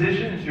make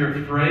decisions,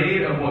 you're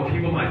afraid of what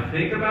people might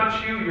think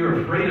about you,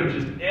 you're afraid of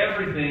just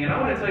everything. And I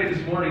want to tell you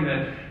this morning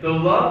that the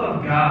love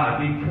of God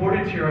being poured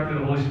into your heart through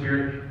the Holy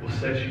Spirit will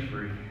set you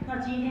free. 那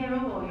今天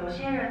如果有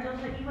些人就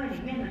是因为里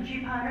面的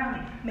惧怕，让你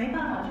没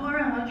办法做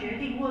任何决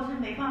定，或者是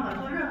没办法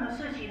做任何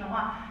事情的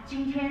话，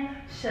今天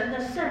神的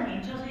圣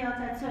灵就是要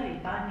在这里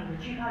把你的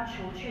惧怕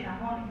除去，然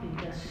后你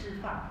的释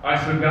放。All right,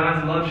 so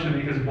God's love should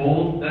make us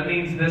bold. That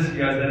means this,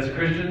 you guys, that as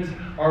Christians,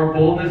 our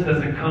boldness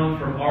doesn't come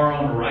from our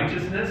own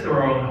righteousness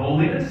or our own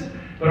holiness,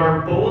 but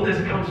our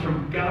boldness comes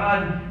from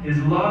God, His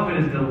love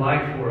and His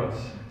delight for us.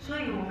 所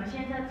以我们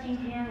现在今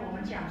天我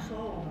们讲说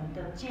我们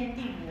的坚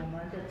定，我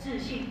们的自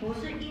信，不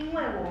是因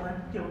为我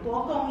们有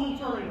多公义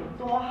做的有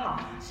多好，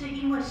是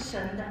因为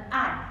神的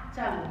爱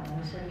在我们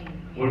的生命里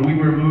面。When we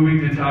were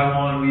moving to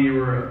Taiwan, we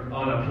were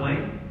on a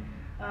plane.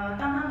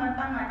 当他们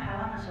搬来台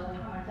湾的时候，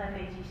他们在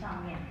飞机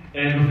上面。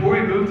And before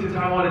we moved to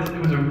Taiwan,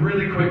 it was a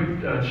really quick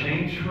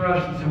change for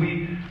us. And so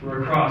we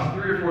were across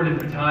 3 or 4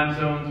 different time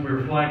zones. We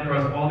were flying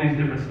across all these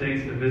different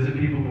states to visit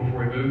people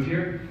before we moved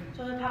here.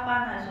 就是他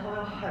搬来的时候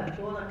有很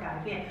多的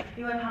改变，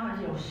因为他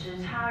们有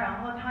时差，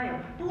然后他有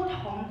不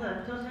同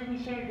的，就是一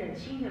些忍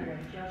心的人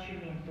需要去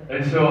面对。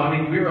And so, I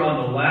mean, we were on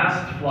the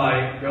last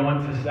flight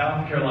going to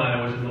South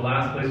Carolina, which is the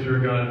last place we were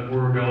going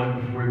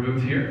before we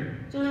moved here.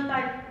 就是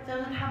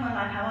他们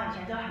来台湾以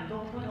前，就很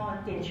多不同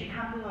的点去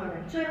看不同的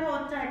人，最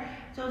后在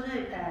就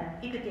是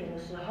一个点的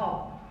时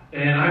候。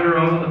And I remember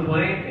I was on the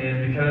plane,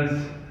 and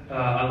because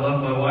I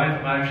love my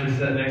wife, I actually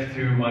sat next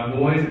to my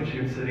boys, and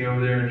she was sitting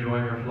over there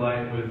enjoying her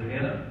flight with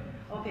Hannah.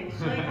 OK，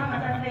 所以他们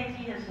在飞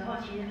机的时候，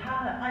其实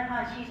他很爱他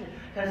的妻子，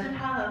可是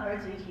他和儿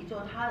子一起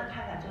坐，他的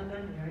太太就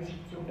跟女儿一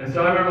起坐。And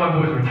so I remember my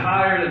boys were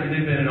tired. I mean,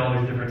 they've been in all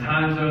these different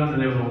time zones,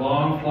 and it was a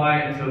long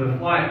flight. And so the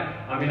flight,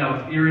 I mean, I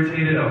was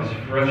irritated, I was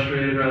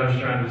frustrated. Rather, I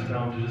was trying to just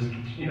tell them to just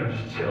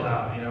chill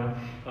out,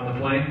 on the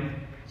plane.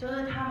 就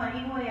是他们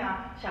因为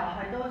小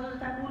孩都是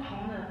在不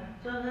同的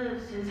就是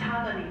时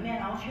差的里面，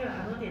然后去了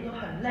很多点都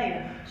很累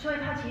了，所以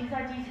他其实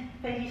在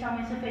飞机上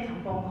面是非常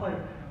崩溃的。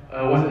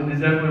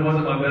It definitely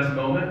wasn't my best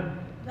moment.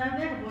 那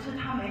个不是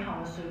他美好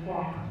的时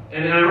光。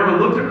And I remember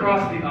looked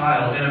across the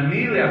aisle, and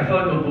immediately I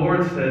felt like the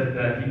Lord said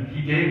that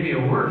He gave me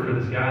a word for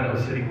this guy that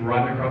was sitting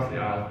right across the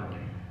aisle from me.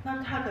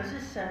 那他可是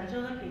神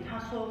就是给他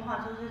说话，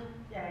就是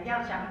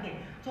要讲给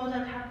坐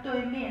在他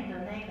对面的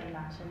那个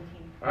男生听。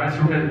All right,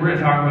 so we're going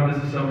to talk about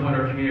this at some point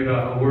in our community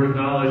about a word of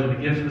knowledge and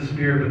the gifts of the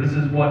Spirit, but this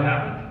is what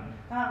happened.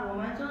 那我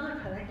们就是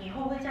可能以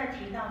后会再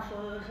提到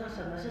说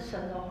什么是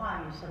神的话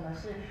语，什么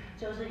是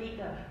就是一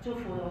个祝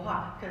福的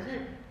话。可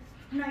是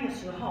那个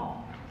时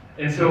候。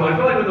And so I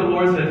felt like what the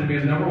Lord said to me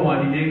is, number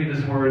one, He gave me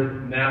this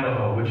word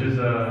Navajo, which is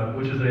a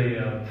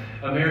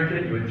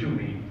American 原住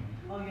民。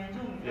哦，原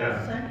住民。Yeah.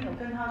 神有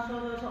跟他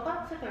说，就是说，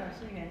这个人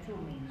是原住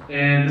民。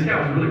And this guy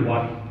was really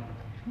white.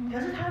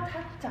 可是他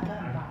长得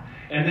很白。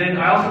And then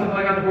I also felt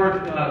like I got the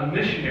word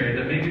missionary,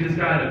 that maybe this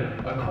guy had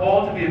a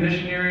call to be a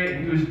missionary,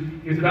 and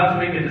he was about to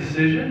make a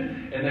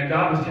decision, and that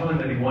God was telling him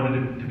that He wanted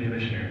him to be a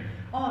missionary.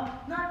 哦，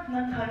那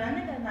可能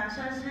那个男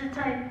生是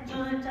在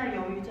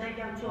犹豫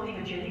要做一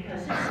个决定，可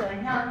是神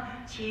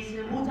其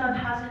实呼召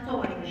他是作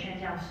为一个宣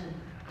教士。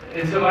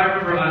And so I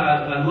remember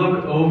I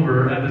looked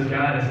over at this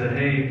guy and I said,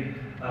 "Hey,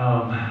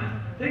 I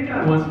think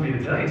God wants me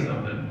to tell you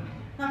something."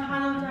 那他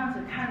就这样子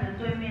看着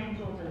对面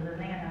坐着的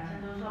那个男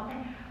生，就说：“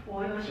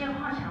我有些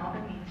话想要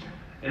跟你讲。”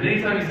 And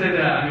anytime you say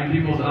that, I mean,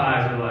 people's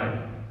eyes are like.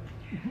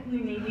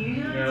 你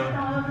就知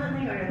道，就是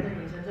那个人的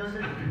眼神就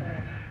是。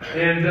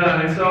And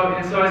so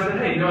I said,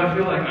 hey, I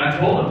feel like I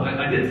told him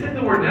I did say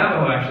the word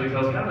Navajo actually,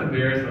 because I was kind of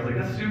embarrassed. I was like,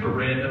 that's super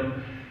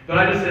random. But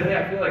I just said, hey,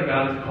 I feel like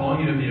God is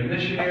calling you to be a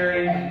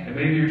missionary, and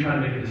maybe you're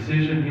trying to make a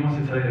decision. He wants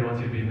to tell you that He wants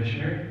you to be a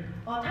missionary.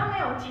 他没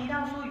有提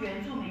到说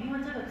原住民，因为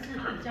这个字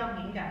比较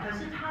敏感。可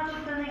是他就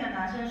跟那个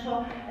男生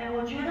说，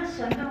我觉得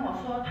神跟我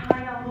说，他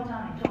要呼召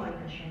你作为一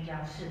个宣教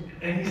士。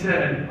And he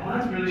said, oh,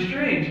 that's really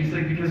strange. He's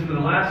like, because for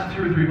the last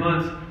 2 or 3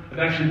 months, I've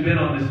actually been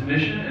on this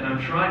mission, and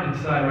I'm trying to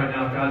decide right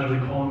now if God's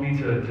really calling me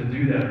to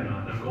do that or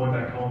not. And I'm going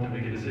back home to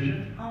make a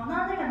decision.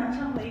 那个男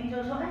生回应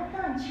就是说，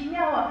那很奇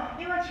妙哦，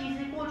因为其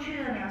实过去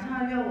的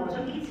2-3个月，我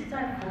就一直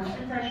在服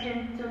侍，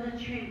就是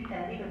去一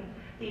个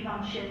地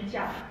方宣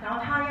教，然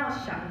后他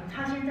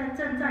现在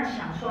正在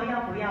想说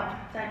要不要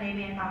在那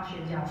边当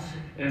宣教士。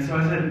And so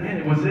I said,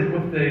 man, was it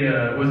with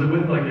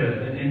like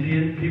an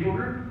Indian people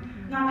group?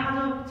 那他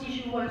就继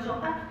续问说，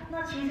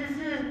那其实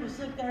是不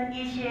是跟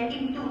一些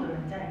印度的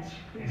人在一起？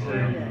 He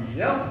said,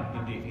 yep.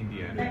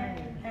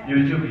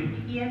 原住民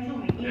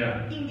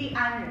，Yeah. 印第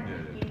安人。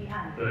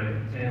对。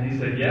And he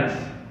said, yes.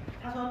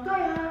 他说对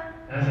啊。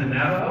And I said,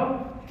 Navajo?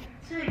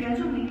 是原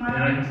住民吗？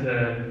 And I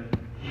said,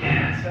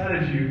 yes. How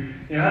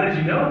did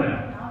you know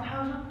that? 然后他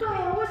就说，对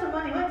啊，为什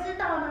么你会知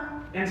道呢？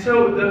 And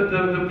so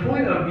the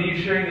point of me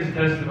sharing this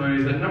testimony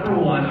is that, number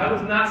one, I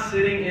was not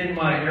sitting in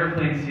my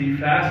airplane seat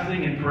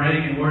fasting and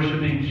praying and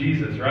worshiping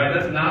Jesus, right?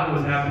 That's not what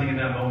was happening in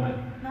that moment.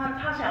 那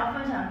他想要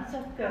分享这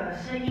个，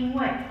是因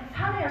为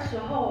他那个时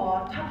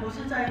候他不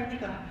是在那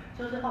个，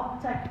就是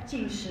在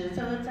进食，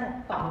就是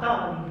在祷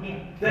告的里面。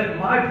That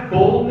my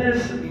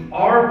boldness,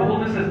 our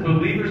boldness as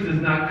believers,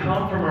 does not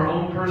come from our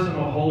own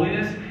personal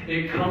holiness.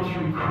 It comes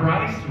from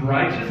Christ's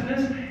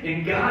righteousness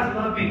and God's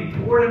love being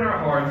poured in our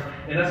hearts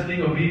and us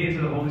being obedient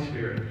to the Holy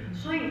Spirit.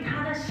 所以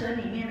他在神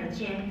里面的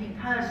坚定，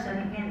他在神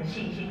里面的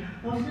信心，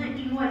不是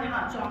因为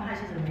他的状态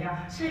是怎么样，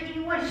是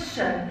因为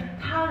神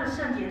他的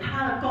圣洁、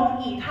他的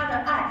公义、他的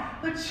爱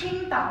会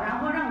倾倒，然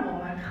后让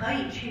我们可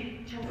以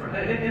去祝福。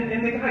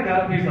And the guy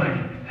got up, he's like,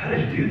 how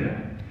did you do that?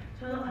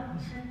 就说你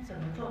是怎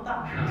么做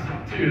到的？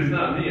 Dude, it's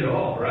not me at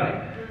all,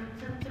 right?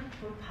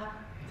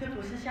 这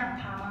不是像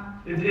他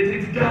吗？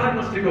 It's God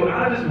wants to go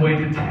out of His way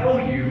to tell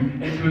you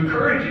and to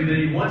encourage you that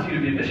He wants you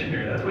to be a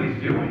missionary. That's what He's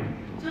doing.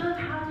 就是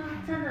他就是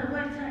真的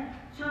会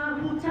就是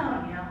呼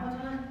召你，然后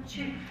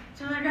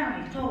就是让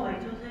你作为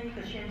就是一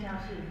个宣教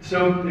士。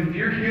 So if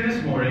you're here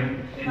this morning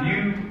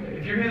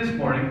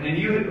and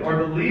you are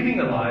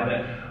believing a lie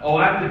that, oh,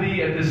 I have to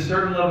be at this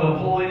certain level of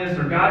holiness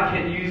or God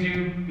can't use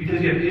you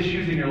because you have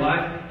issues in your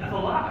life, that's a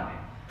lie.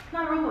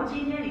 那如果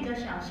今天你在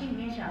心里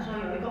面想说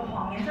有一个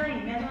谎言在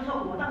里面，就是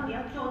说我到底要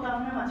做到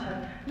那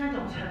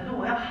种程度，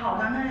我要好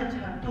到那个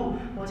程度，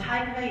我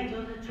才可以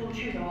就是出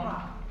去的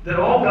话。 That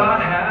all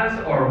God has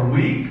are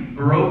weak,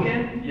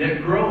 broken,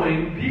 yet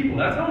growing people.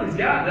 That's all He's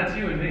got. That's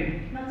you and me.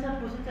 那这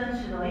不是真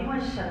实的，因为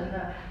神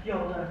的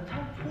有的他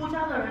呼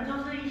召的人就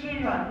是一些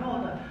软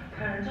弱的，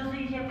可能就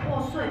是一些破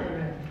碎的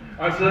人。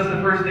 Alright, so that's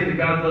the first thing, that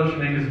God's love should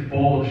make us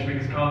bold, should make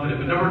us confident.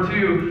 But number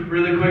two,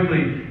 really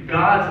quickly,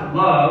 God's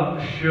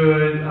love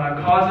should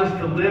cause us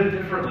to live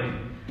differently.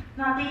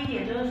 那第一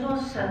点就是说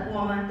神，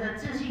我们的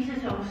自信是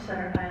从神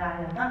而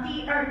来的。那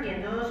第二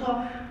点就是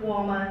说，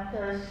我们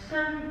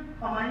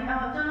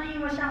要就是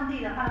因为上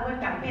帝的爱会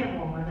改变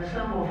我们的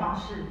生活方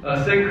式。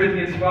2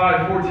 Corinthians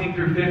 5:14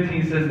 through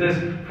 15 says this: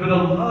 For the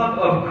love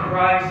of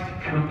Christ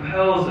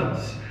compels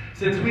us,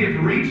 since we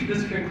have reached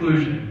this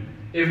conclusion.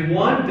 If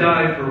one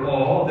died for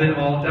all, then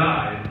all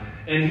died.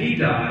 And he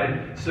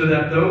died so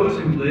that those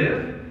who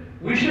live,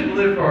 we shouldn't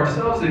live for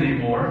ourselves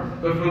anymore,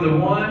 but for the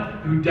one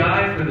who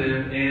died for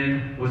them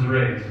and was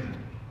raised.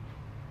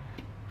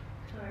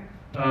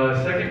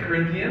 2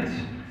 Corinthians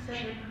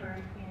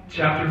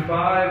chapter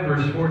 5,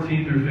 verse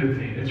 14 through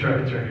 15. It's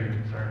right here.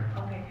 Sorry.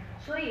 OK，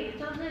 所以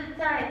就是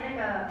在这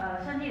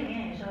个圣经里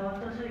面也说，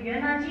就是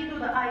原来基督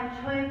的爱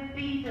催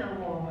逼着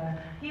我们，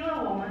因为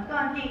我们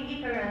断定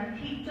一个人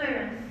替罪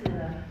人死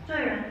了，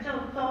罪人就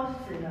都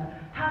死了。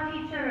他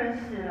替罪人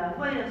死了，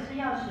为的是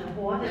要使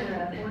活着的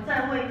人不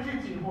再为自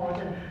己活着，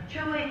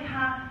却为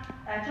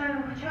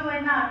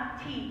那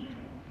替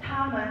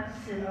他们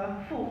死而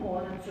复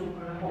活的主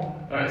而活。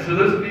All right, so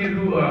those of you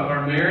who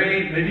are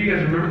married, maybe you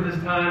guys remember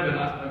this time, but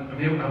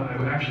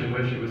I actually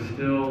wish it was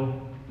still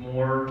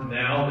more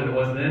now than it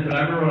was then. But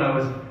I remember when I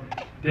was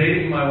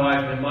dating my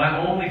wife, and my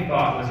only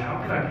thought was,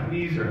 how could I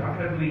please her? How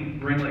could I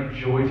bring like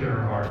joy to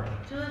her heart?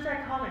 就是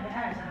在 Colin 跟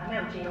Alice 还没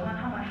有结婚，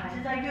他们还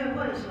是在约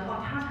会的时候，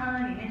他常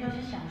常里面就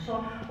是想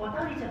说，我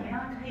到底怎么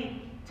样可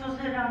以，就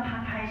是让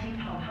他开心，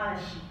讨他的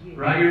喜悦。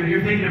Right?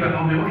 You're thinking about,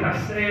 oh man, what can I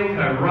say? What can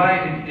I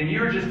write? And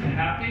you're just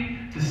happy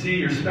to see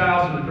your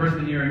spouse or the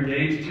person that you're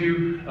engaged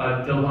to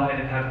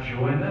delight and have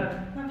joy in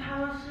that. 那他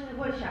就是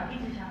会一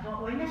直想说，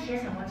我应该写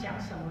什么、讲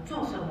什么、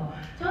做什么，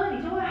就是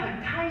你就会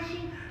很开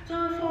心。就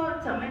是说，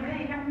怎么可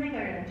以让那个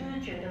人就是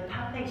觉得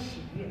他被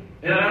喜悦？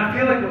 And I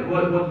feel like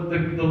what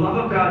the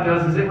love of God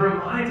does is it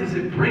reminds us,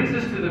 it brings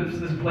us to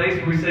this place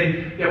where we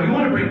say, yeah, we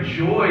want to bring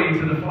joy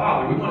to the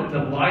Father. We want to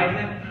delight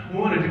Him. We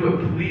want to do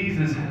what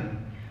pleases Him.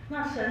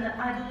 那神的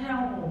爱就是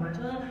让我们，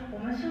就是我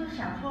们是不是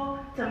想说，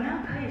怎么样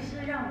可以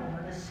是让我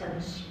们的神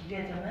喜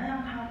悦，怎么样让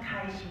他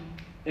开心？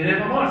 And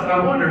if I'm honest, I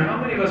wonder how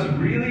many of us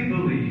really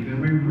believe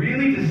and we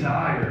really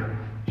desire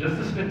just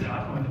to spend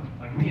time with Him,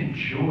 like we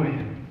enjoy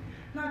Him.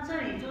 那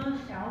这里就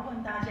是想要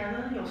问大家，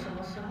就是有什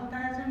么时候大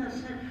家真的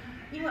是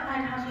因为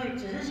爱他，所以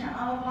只是想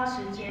要花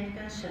时间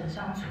跟神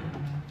相处呢？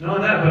 Not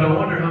only that, but I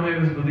wonder how many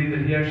of us believe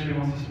that He actually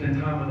wants to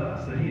spend time with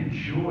us, that He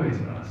enjoys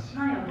us.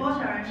 那有多少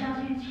人相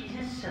信，其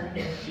实神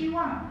也希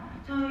望，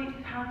就是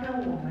他跟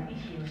我们一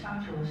起有相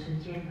处的时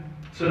间呢？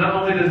 So not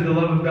only does the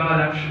love of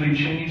God actually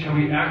change how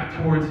we act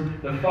towards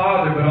the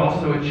Father, but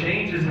also it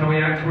changes how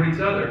we act toward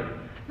each other.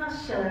 那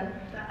神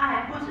的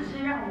爱不只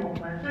是让我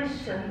们对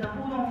神的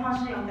互动方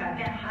式有改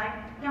变，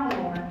还让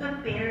我们对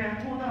别人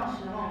互动的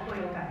时候会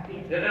有改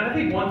变。 And I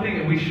think one thing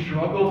that we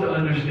struggle to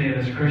understand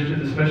as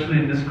Christians, especially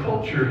in this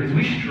culture, is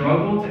we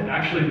struggle to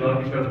actually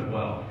love each other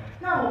well.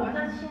 那我们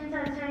在现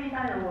在这一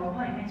代的文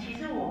化里面，其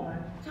实我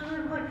们就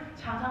是会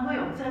常常会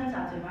有挣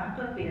扎，怎么样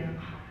对别人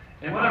好。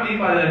 And what I mean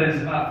by that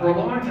is, for a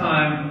long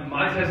time,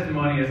 my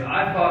testimony is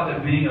I thought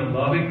that being a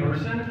loving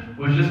person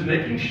was just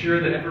making sure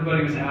that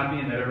everybody was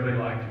happy and that everybody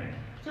liked me.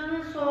 就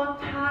是说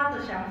他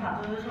的想法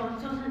就是说，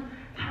就是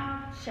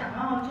他想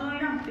要就是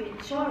让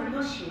所有人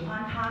都喜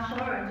欢他，所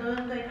有人都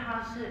是对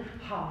他是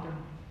好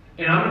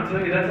的。 And I'm going to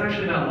tell you, that's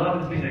actually not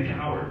love, it's being a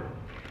coward.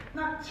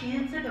 那其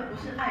实这个不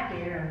是爱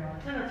别人哦，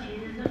这个其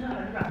实就是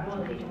很软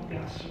弱的一种表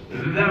现。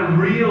 That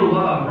real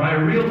love, right?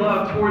 Real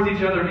love towards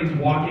each other means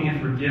walking in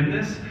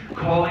forgiveness,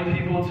 calling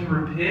people to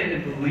repent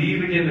and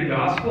believe again the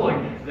gospel. Like,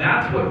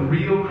 that's what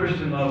real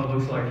Christian love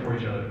looks like for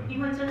each other.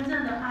 因为真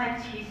正的爱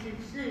其实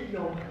是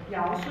有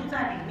描述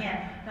在里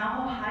面，然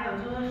后还有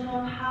就是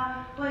说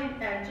他会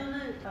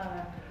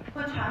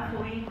会传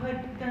福音，会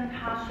跟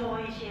他说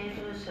一些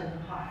就是神的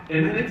话。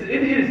 And it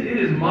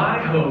is my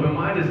hope and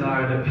my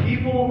desire that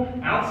people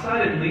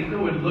outside of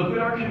Lincoln would look at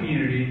our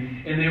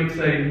community and they would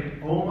say,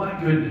 oh my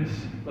goodness,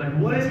 like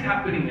what is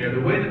happening there?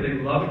 The way that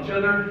they love each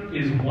other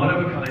is one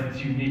of a kind,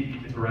 it's unique,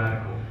 it's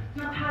radical.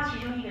 那他其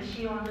中一个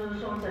希望就是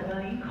说，整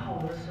个林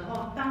口的时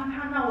候，当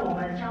看到我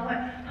们教会，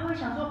他会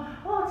想说，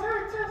哦，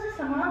这是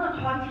什么样的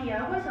团体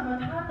啊？为什么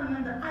他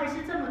们的爱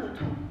是这么的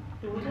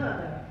独特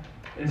的？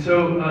 And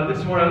so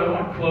this morning I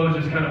want to close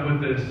just kind of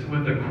with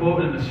the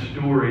quote in the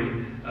story.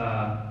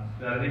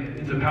 That I think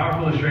it's a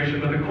powerful illustration,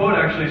 but the quote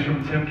actually is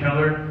from Tim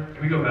Keller.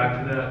 Can we go back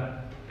to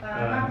that?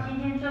 那今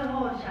天最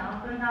后想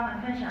要跟他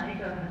们分享一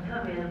个很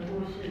特别的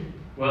故事。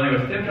 Well,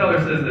 anyways, Tim Keller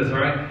says this,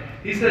 all right?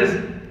 He says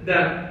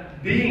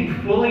that being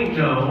fully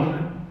known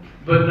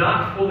but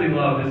not fully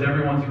loved is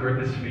everyone's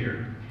greatest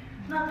fear.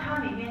 那他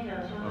里面讲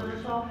说，就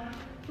是说，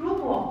如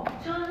果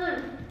就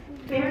是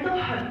别人都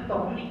很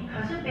懂你，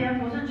可是别人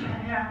不是全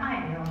然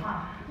爱你的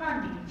话，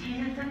那你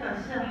其实这个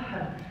是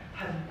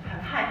很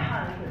害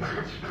怕的一个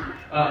事情。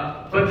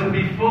 But to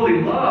be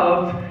fully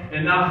loved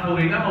and not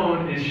fully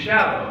known is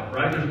shallow,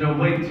 right? There's no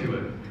weight to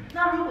it.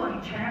 那如果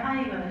你全然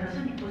爱一个人，可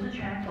是你不是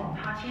全然懂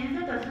他，其实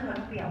这个是很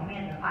表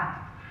面的爱。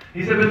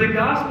He said, but the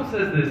gospel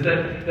says this,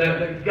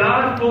 that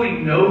God fully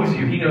knows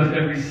you. He knows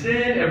every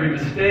sin, every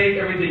mistake,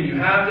 everything you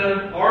have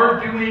done, are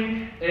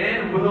doing,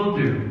 and will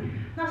do.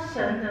 那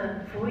神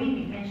的福音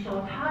里面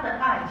说，他的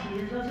爱其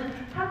实就是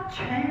他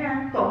全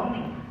然懂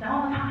你，然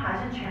后他还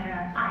是全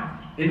然爱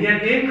你。And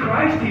yet in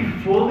Christ, He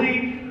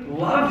fully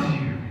loves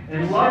you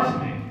and loves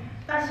me.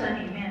 在神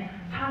里面，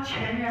他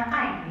全然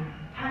爱你，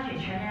他也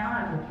全然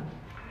爱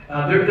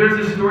我。There's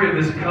a story of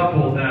this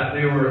couple that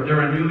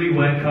they're a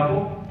newlywed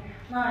couple.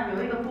 那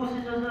有一个故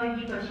事，就是说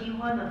一个新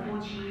婚的夫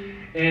妻。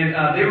And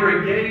they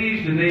were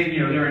engaged, and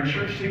they're in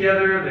church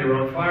together. They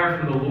were on fire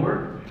for the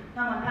Lord.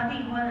 那么他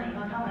订婚了以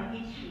后，他们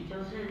一起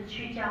就是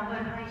去教会，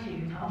他一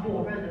起很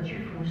火热的去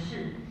服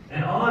侍。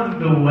And on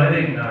the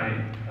wedding night,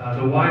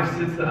 the wife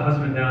sits the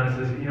husband down and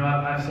says,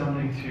 I have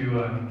something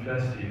to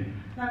confess to you.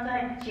 那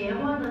在结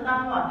婚的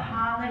当晚，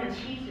他那个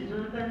妻子就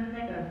是跟那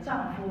个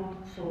丈夫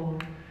说。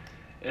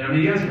And I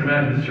mean, you guys can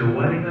imagine, this is your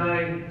wedding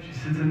night. She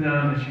sits him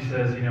down and she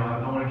says, I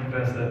want to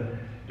confess that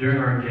during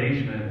our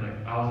engagement,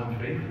 I was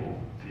unfaithful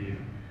to you.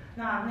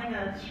 那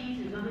个妻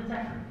子就是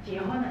在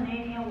结婚的那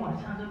一天晚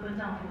上，就跟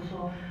丈夫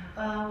说，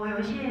我有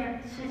一些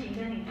事情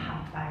跟你坦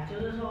白，就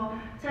是说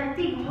在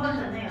订婚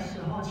的那个时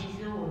候，其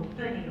实我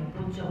对你有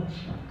不忠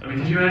心。I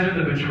mean, could you imagine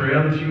the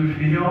betrayal that you would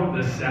feel,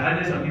 the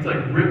sadness? I mean, it's like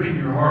ripping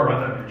your heart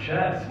right out of your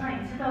chest. 那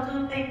你知道，就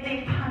是被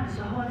背叛的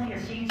时候，那个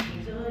心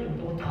情就是有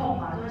多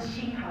痛啊，就是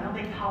心好像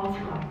被掏出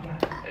来一样。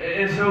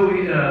And so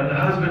the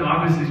husband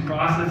obviously is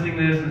processing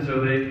this, and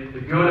so they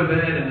go to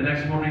bed, and the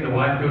next morning the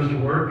wife goes to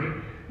work.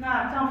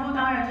 那丈夫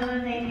当然就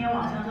是那一天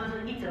晚上就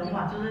是一整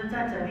晚就是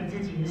在整理自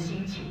己的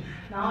心情，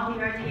然后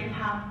第二天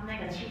他那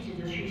个妻子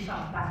就去上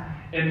班。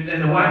And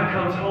the wife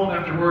comes home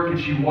after work, and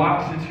she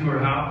walks into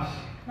her house.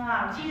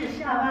 那妻子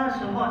下班的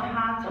时候，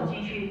她走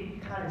进去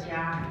她的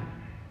家。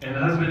And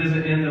the husband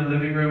isn't in the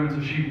living room, and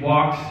so she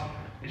walks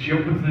and she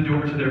opens the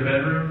door to their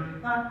bedroom.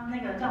 那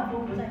个丈夫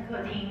不在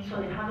客厅，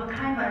所以她就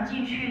开门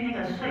进去那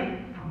个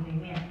睡房里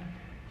面。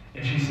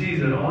And she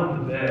sees that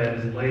on the bed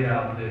is laid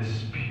out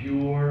this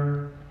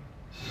pure,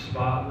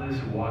 spotless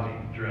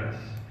white dress.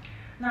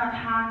 那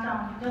她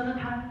丈夫就是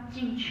她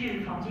进去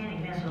房间里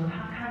面的时候，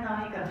她看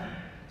到一个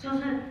就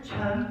是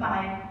纯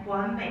白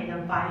完美的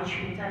白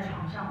裙在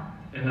床上。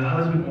And the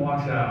husband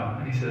walks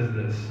out and he says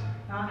this.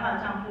 然后她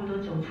的丈夫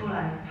就走出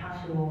来，他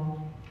说。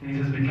And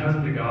he says, because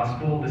of the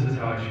gospel, this is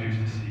how I choose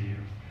to see you.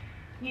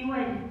 因为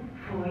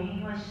福音，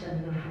因为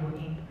神的福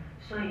音，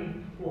所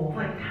以我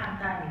会看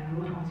待你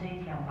如同这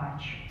一条白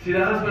裙。See,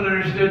 the husband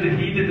understood that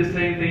he did the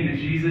same thing to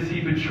Jesus.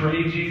 He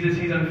betrayed Jesus.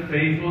 He's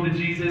unfaithful to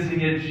Jesus.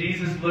 And yet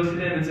Jesus looks at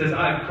him and says,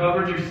 I have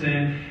covered your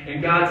sin.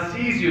 And God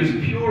sees you as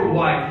pure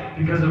white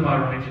because of my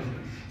righteousness.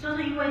 就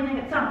是因为那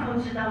个丈夫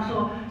知道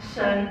说，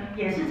神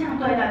也是这样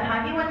对待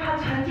他，因为他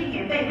曾经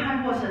也背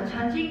叛过神，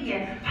曾经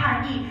也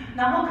叛逆，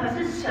然后可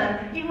是神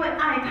因为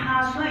爱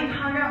他，所以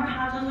他让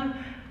他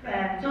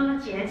就是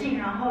洁净，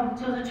然后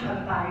就是纯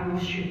白如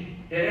雪。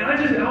And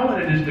I want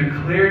to just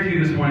declare to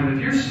you this morning that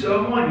if you're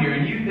someone here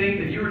and you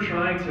think that you are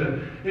trying to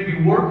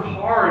maybe work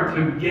hard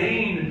to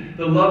gain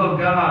the love of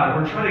God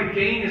or try to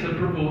gain His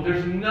approval,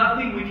 there's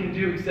nothing we can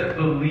do except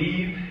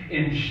believe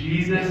in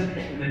Jesus,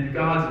 and then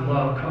God's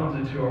love comes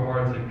into our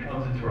hearts and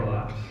comes into our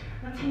lives.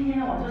 那今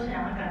天我就是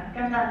想要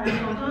跟大家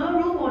说，就是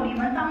如果你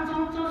们当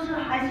中就是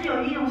还是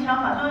有一种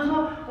想法，就是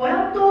说我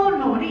要多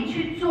努力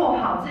去做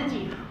好自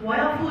己，我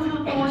要付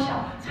出多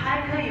少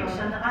才可以有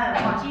神的爱的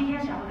话，今天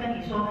想要跟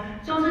你说，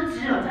就是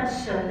只有在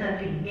神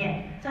的里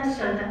面，在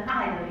神的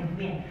爱的里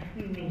面，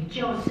你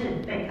就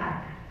是被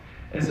爱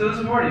的。 And so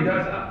this morning, you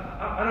guys,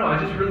 I don't know, I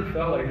just really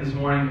felt like this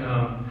morning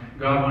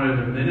God wanted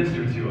to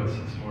minister to us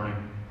this morning.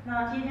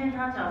 那今天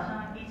他早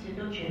上一直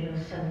都觉得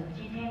神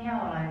今天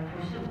要来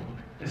服侍我。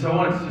 And so I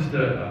want us just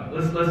to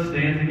let's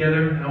stand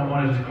together, and I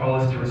want to just call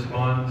us to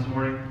respond this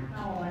morning.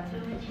 那我们就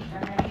是请大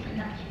家一起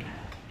站起来。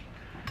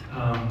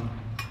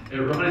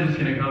Ron is just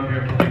going to come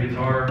here and play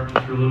guitar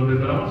just for a little bit,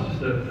 but I want us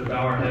just to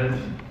bow our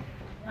heads.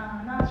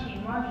 那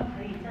请 Ronnie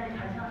可以在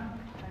台上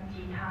弹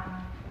吉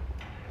他。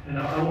 And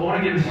I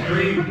want to give us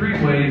three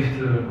ways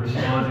to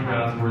respond to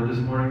God's word this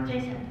morning.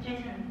 Jason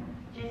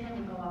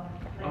will go up.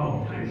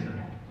 Oh, Jason.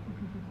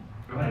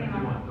 Go ahead, if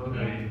you want. Go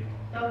ahead.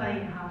 都可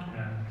以好。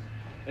 Yeah.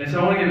 And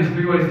so I want to give us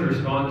 3 ways to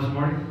respond this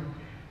morning.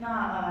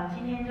 那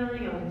今天就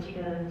是有几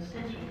个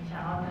事情想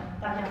要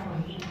大家回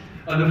应。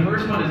The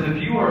first one is if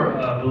you are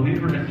a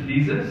believer in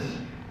Jesus,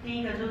 第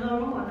一个就是说，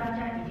如果大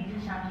家已经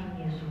是相信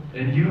耶稣，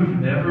 and you've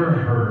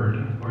never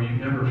heard or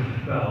you've never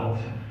felt,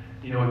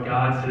 what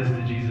God says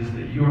to Jesus,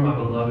 that you are my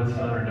beloved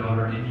son or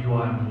daughter, in you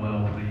I am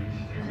well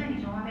pleased. 可是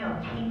你从来没有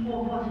听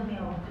过，或是没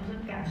有就是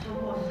感受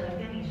过神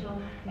跟你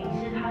说你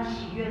是他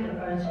喜悦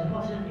的儿子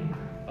或是女儿。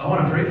 I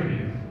want to pray for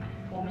you.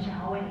 我们想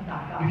要为你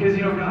祷告。 Because,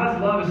 God's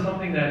love is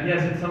something that,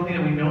 yes, it's something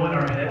that we know in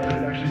our head, but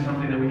it's actually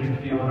something that we can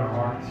feel in our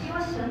hearts. 因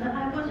为神的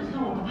爱不只是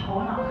我们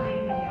头脑可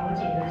以了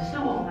解的，是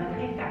我们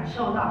可以感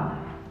受到的。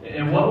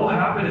 And what will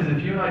happen is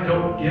if you and I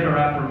don't get our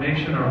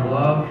affirmation, our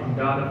love from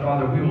God the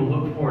Father, we will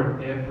look for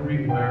it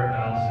everywhere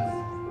else.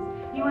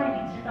 因因为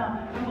你知道，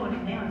如果你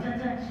没有真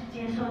正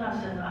接受到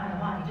神的爱的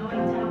话，你就会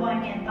在外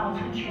面到处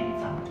去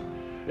找。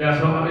Yeah,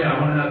 so yeah,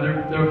 I want to.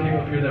 There are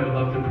people here that would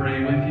love to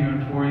pray with you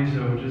and for you.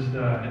 So just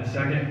in a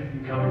second,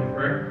 you come with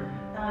prayer.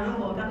 那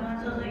如果刚刚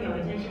就是有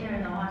这些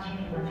人的话，请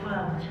你们出来，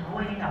我们想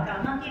为你祷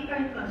告。那第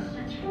二个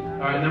事情呢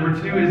All right, number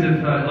 2 is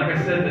if, like I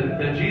said,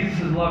 that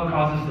Jesus' love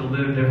causes us to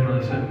live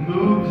differently. So it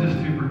moves us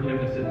to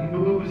forgiveness. It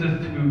moves us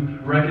to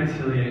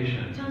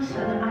reconciliation. 就是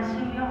神的爱是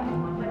让我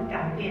们会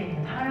改变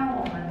的，它让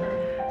我们的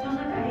就是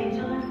可以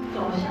就是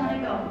走向那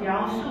个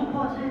饶恕，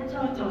或者是就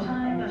走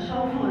向那个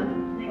收复的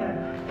那个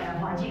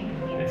环境里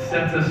面。It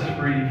sets us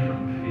free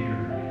from fear.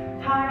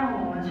 它让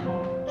我们从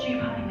惧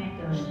怕里面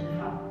得释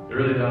放。It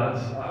really does.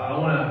 I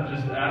want to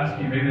just ask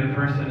you, maybe the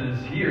person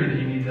is here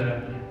that you need to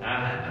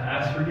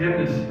ask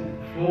forgiveness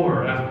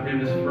for, ask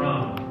forgiveness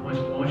from. I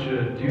want you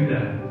to do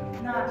that.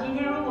 那今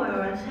天如果有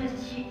人是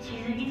其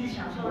实一直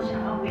想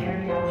要别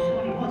人饶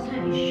恕你，或是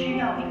你需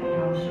要一个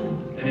饶恕，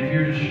 And if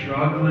you're just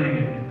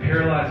struggling and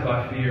paralyzed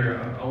by fear,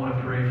 I want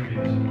to pray for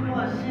you this morning. 或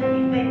者是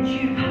你被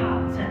惧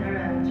怕整个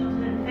人就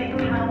是被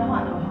瘫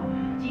痪的话，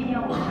今天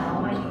我想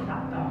要为你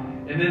祷告。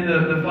And then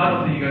the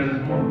final thing, you guys,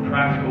 is more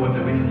practical with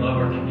that we can love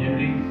our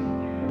community.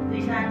 第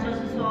三就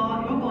是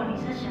说，如果你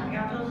是想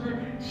要就是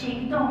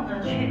行动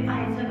的去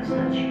爱这个社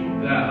区，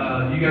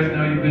 That you guys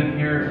know you've been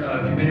here.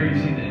 If you've been here,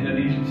 you've seen the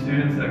Indonesian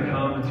students that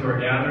come into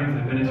our gatherings.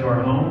 They've been into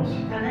our homes.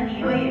 可能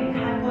你会也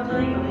看过，就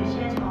是有一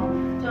些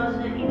从就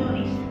是印度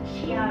尼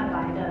西亚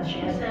来的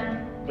学生，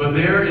 But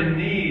they're in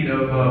need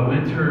of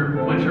winter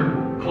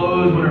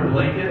clothes, winter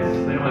blankets.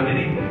 They don't have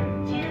anything.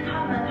 其实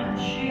他们很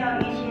需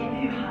要一些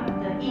御寒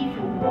的衣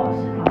服或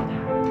者是毛毯。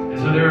 And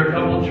so there are a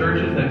couple of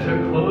churches that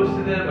took clothes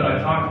to them, but I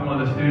talked to one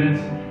of the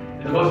students,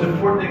 and the most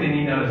important thing they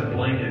need now is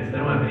blankets. They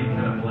don't have any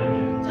kind of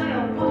blanket. 就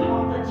有不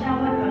同的教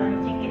会可能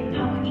已经给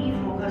他们衣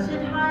服，可是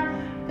他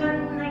跟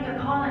那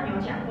个 Colin 有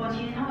讲过，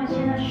其实他们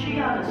现在需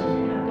要的是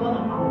很多的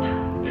毛毯。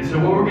 And so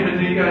what we're going to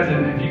do, you guys,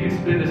 if you can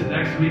spend this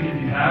next week, if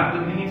you have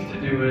the means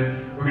to do it,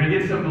 we're going to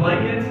get some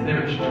blankets.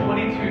 There's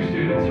 22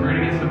 students. We're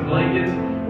going to get some blankets.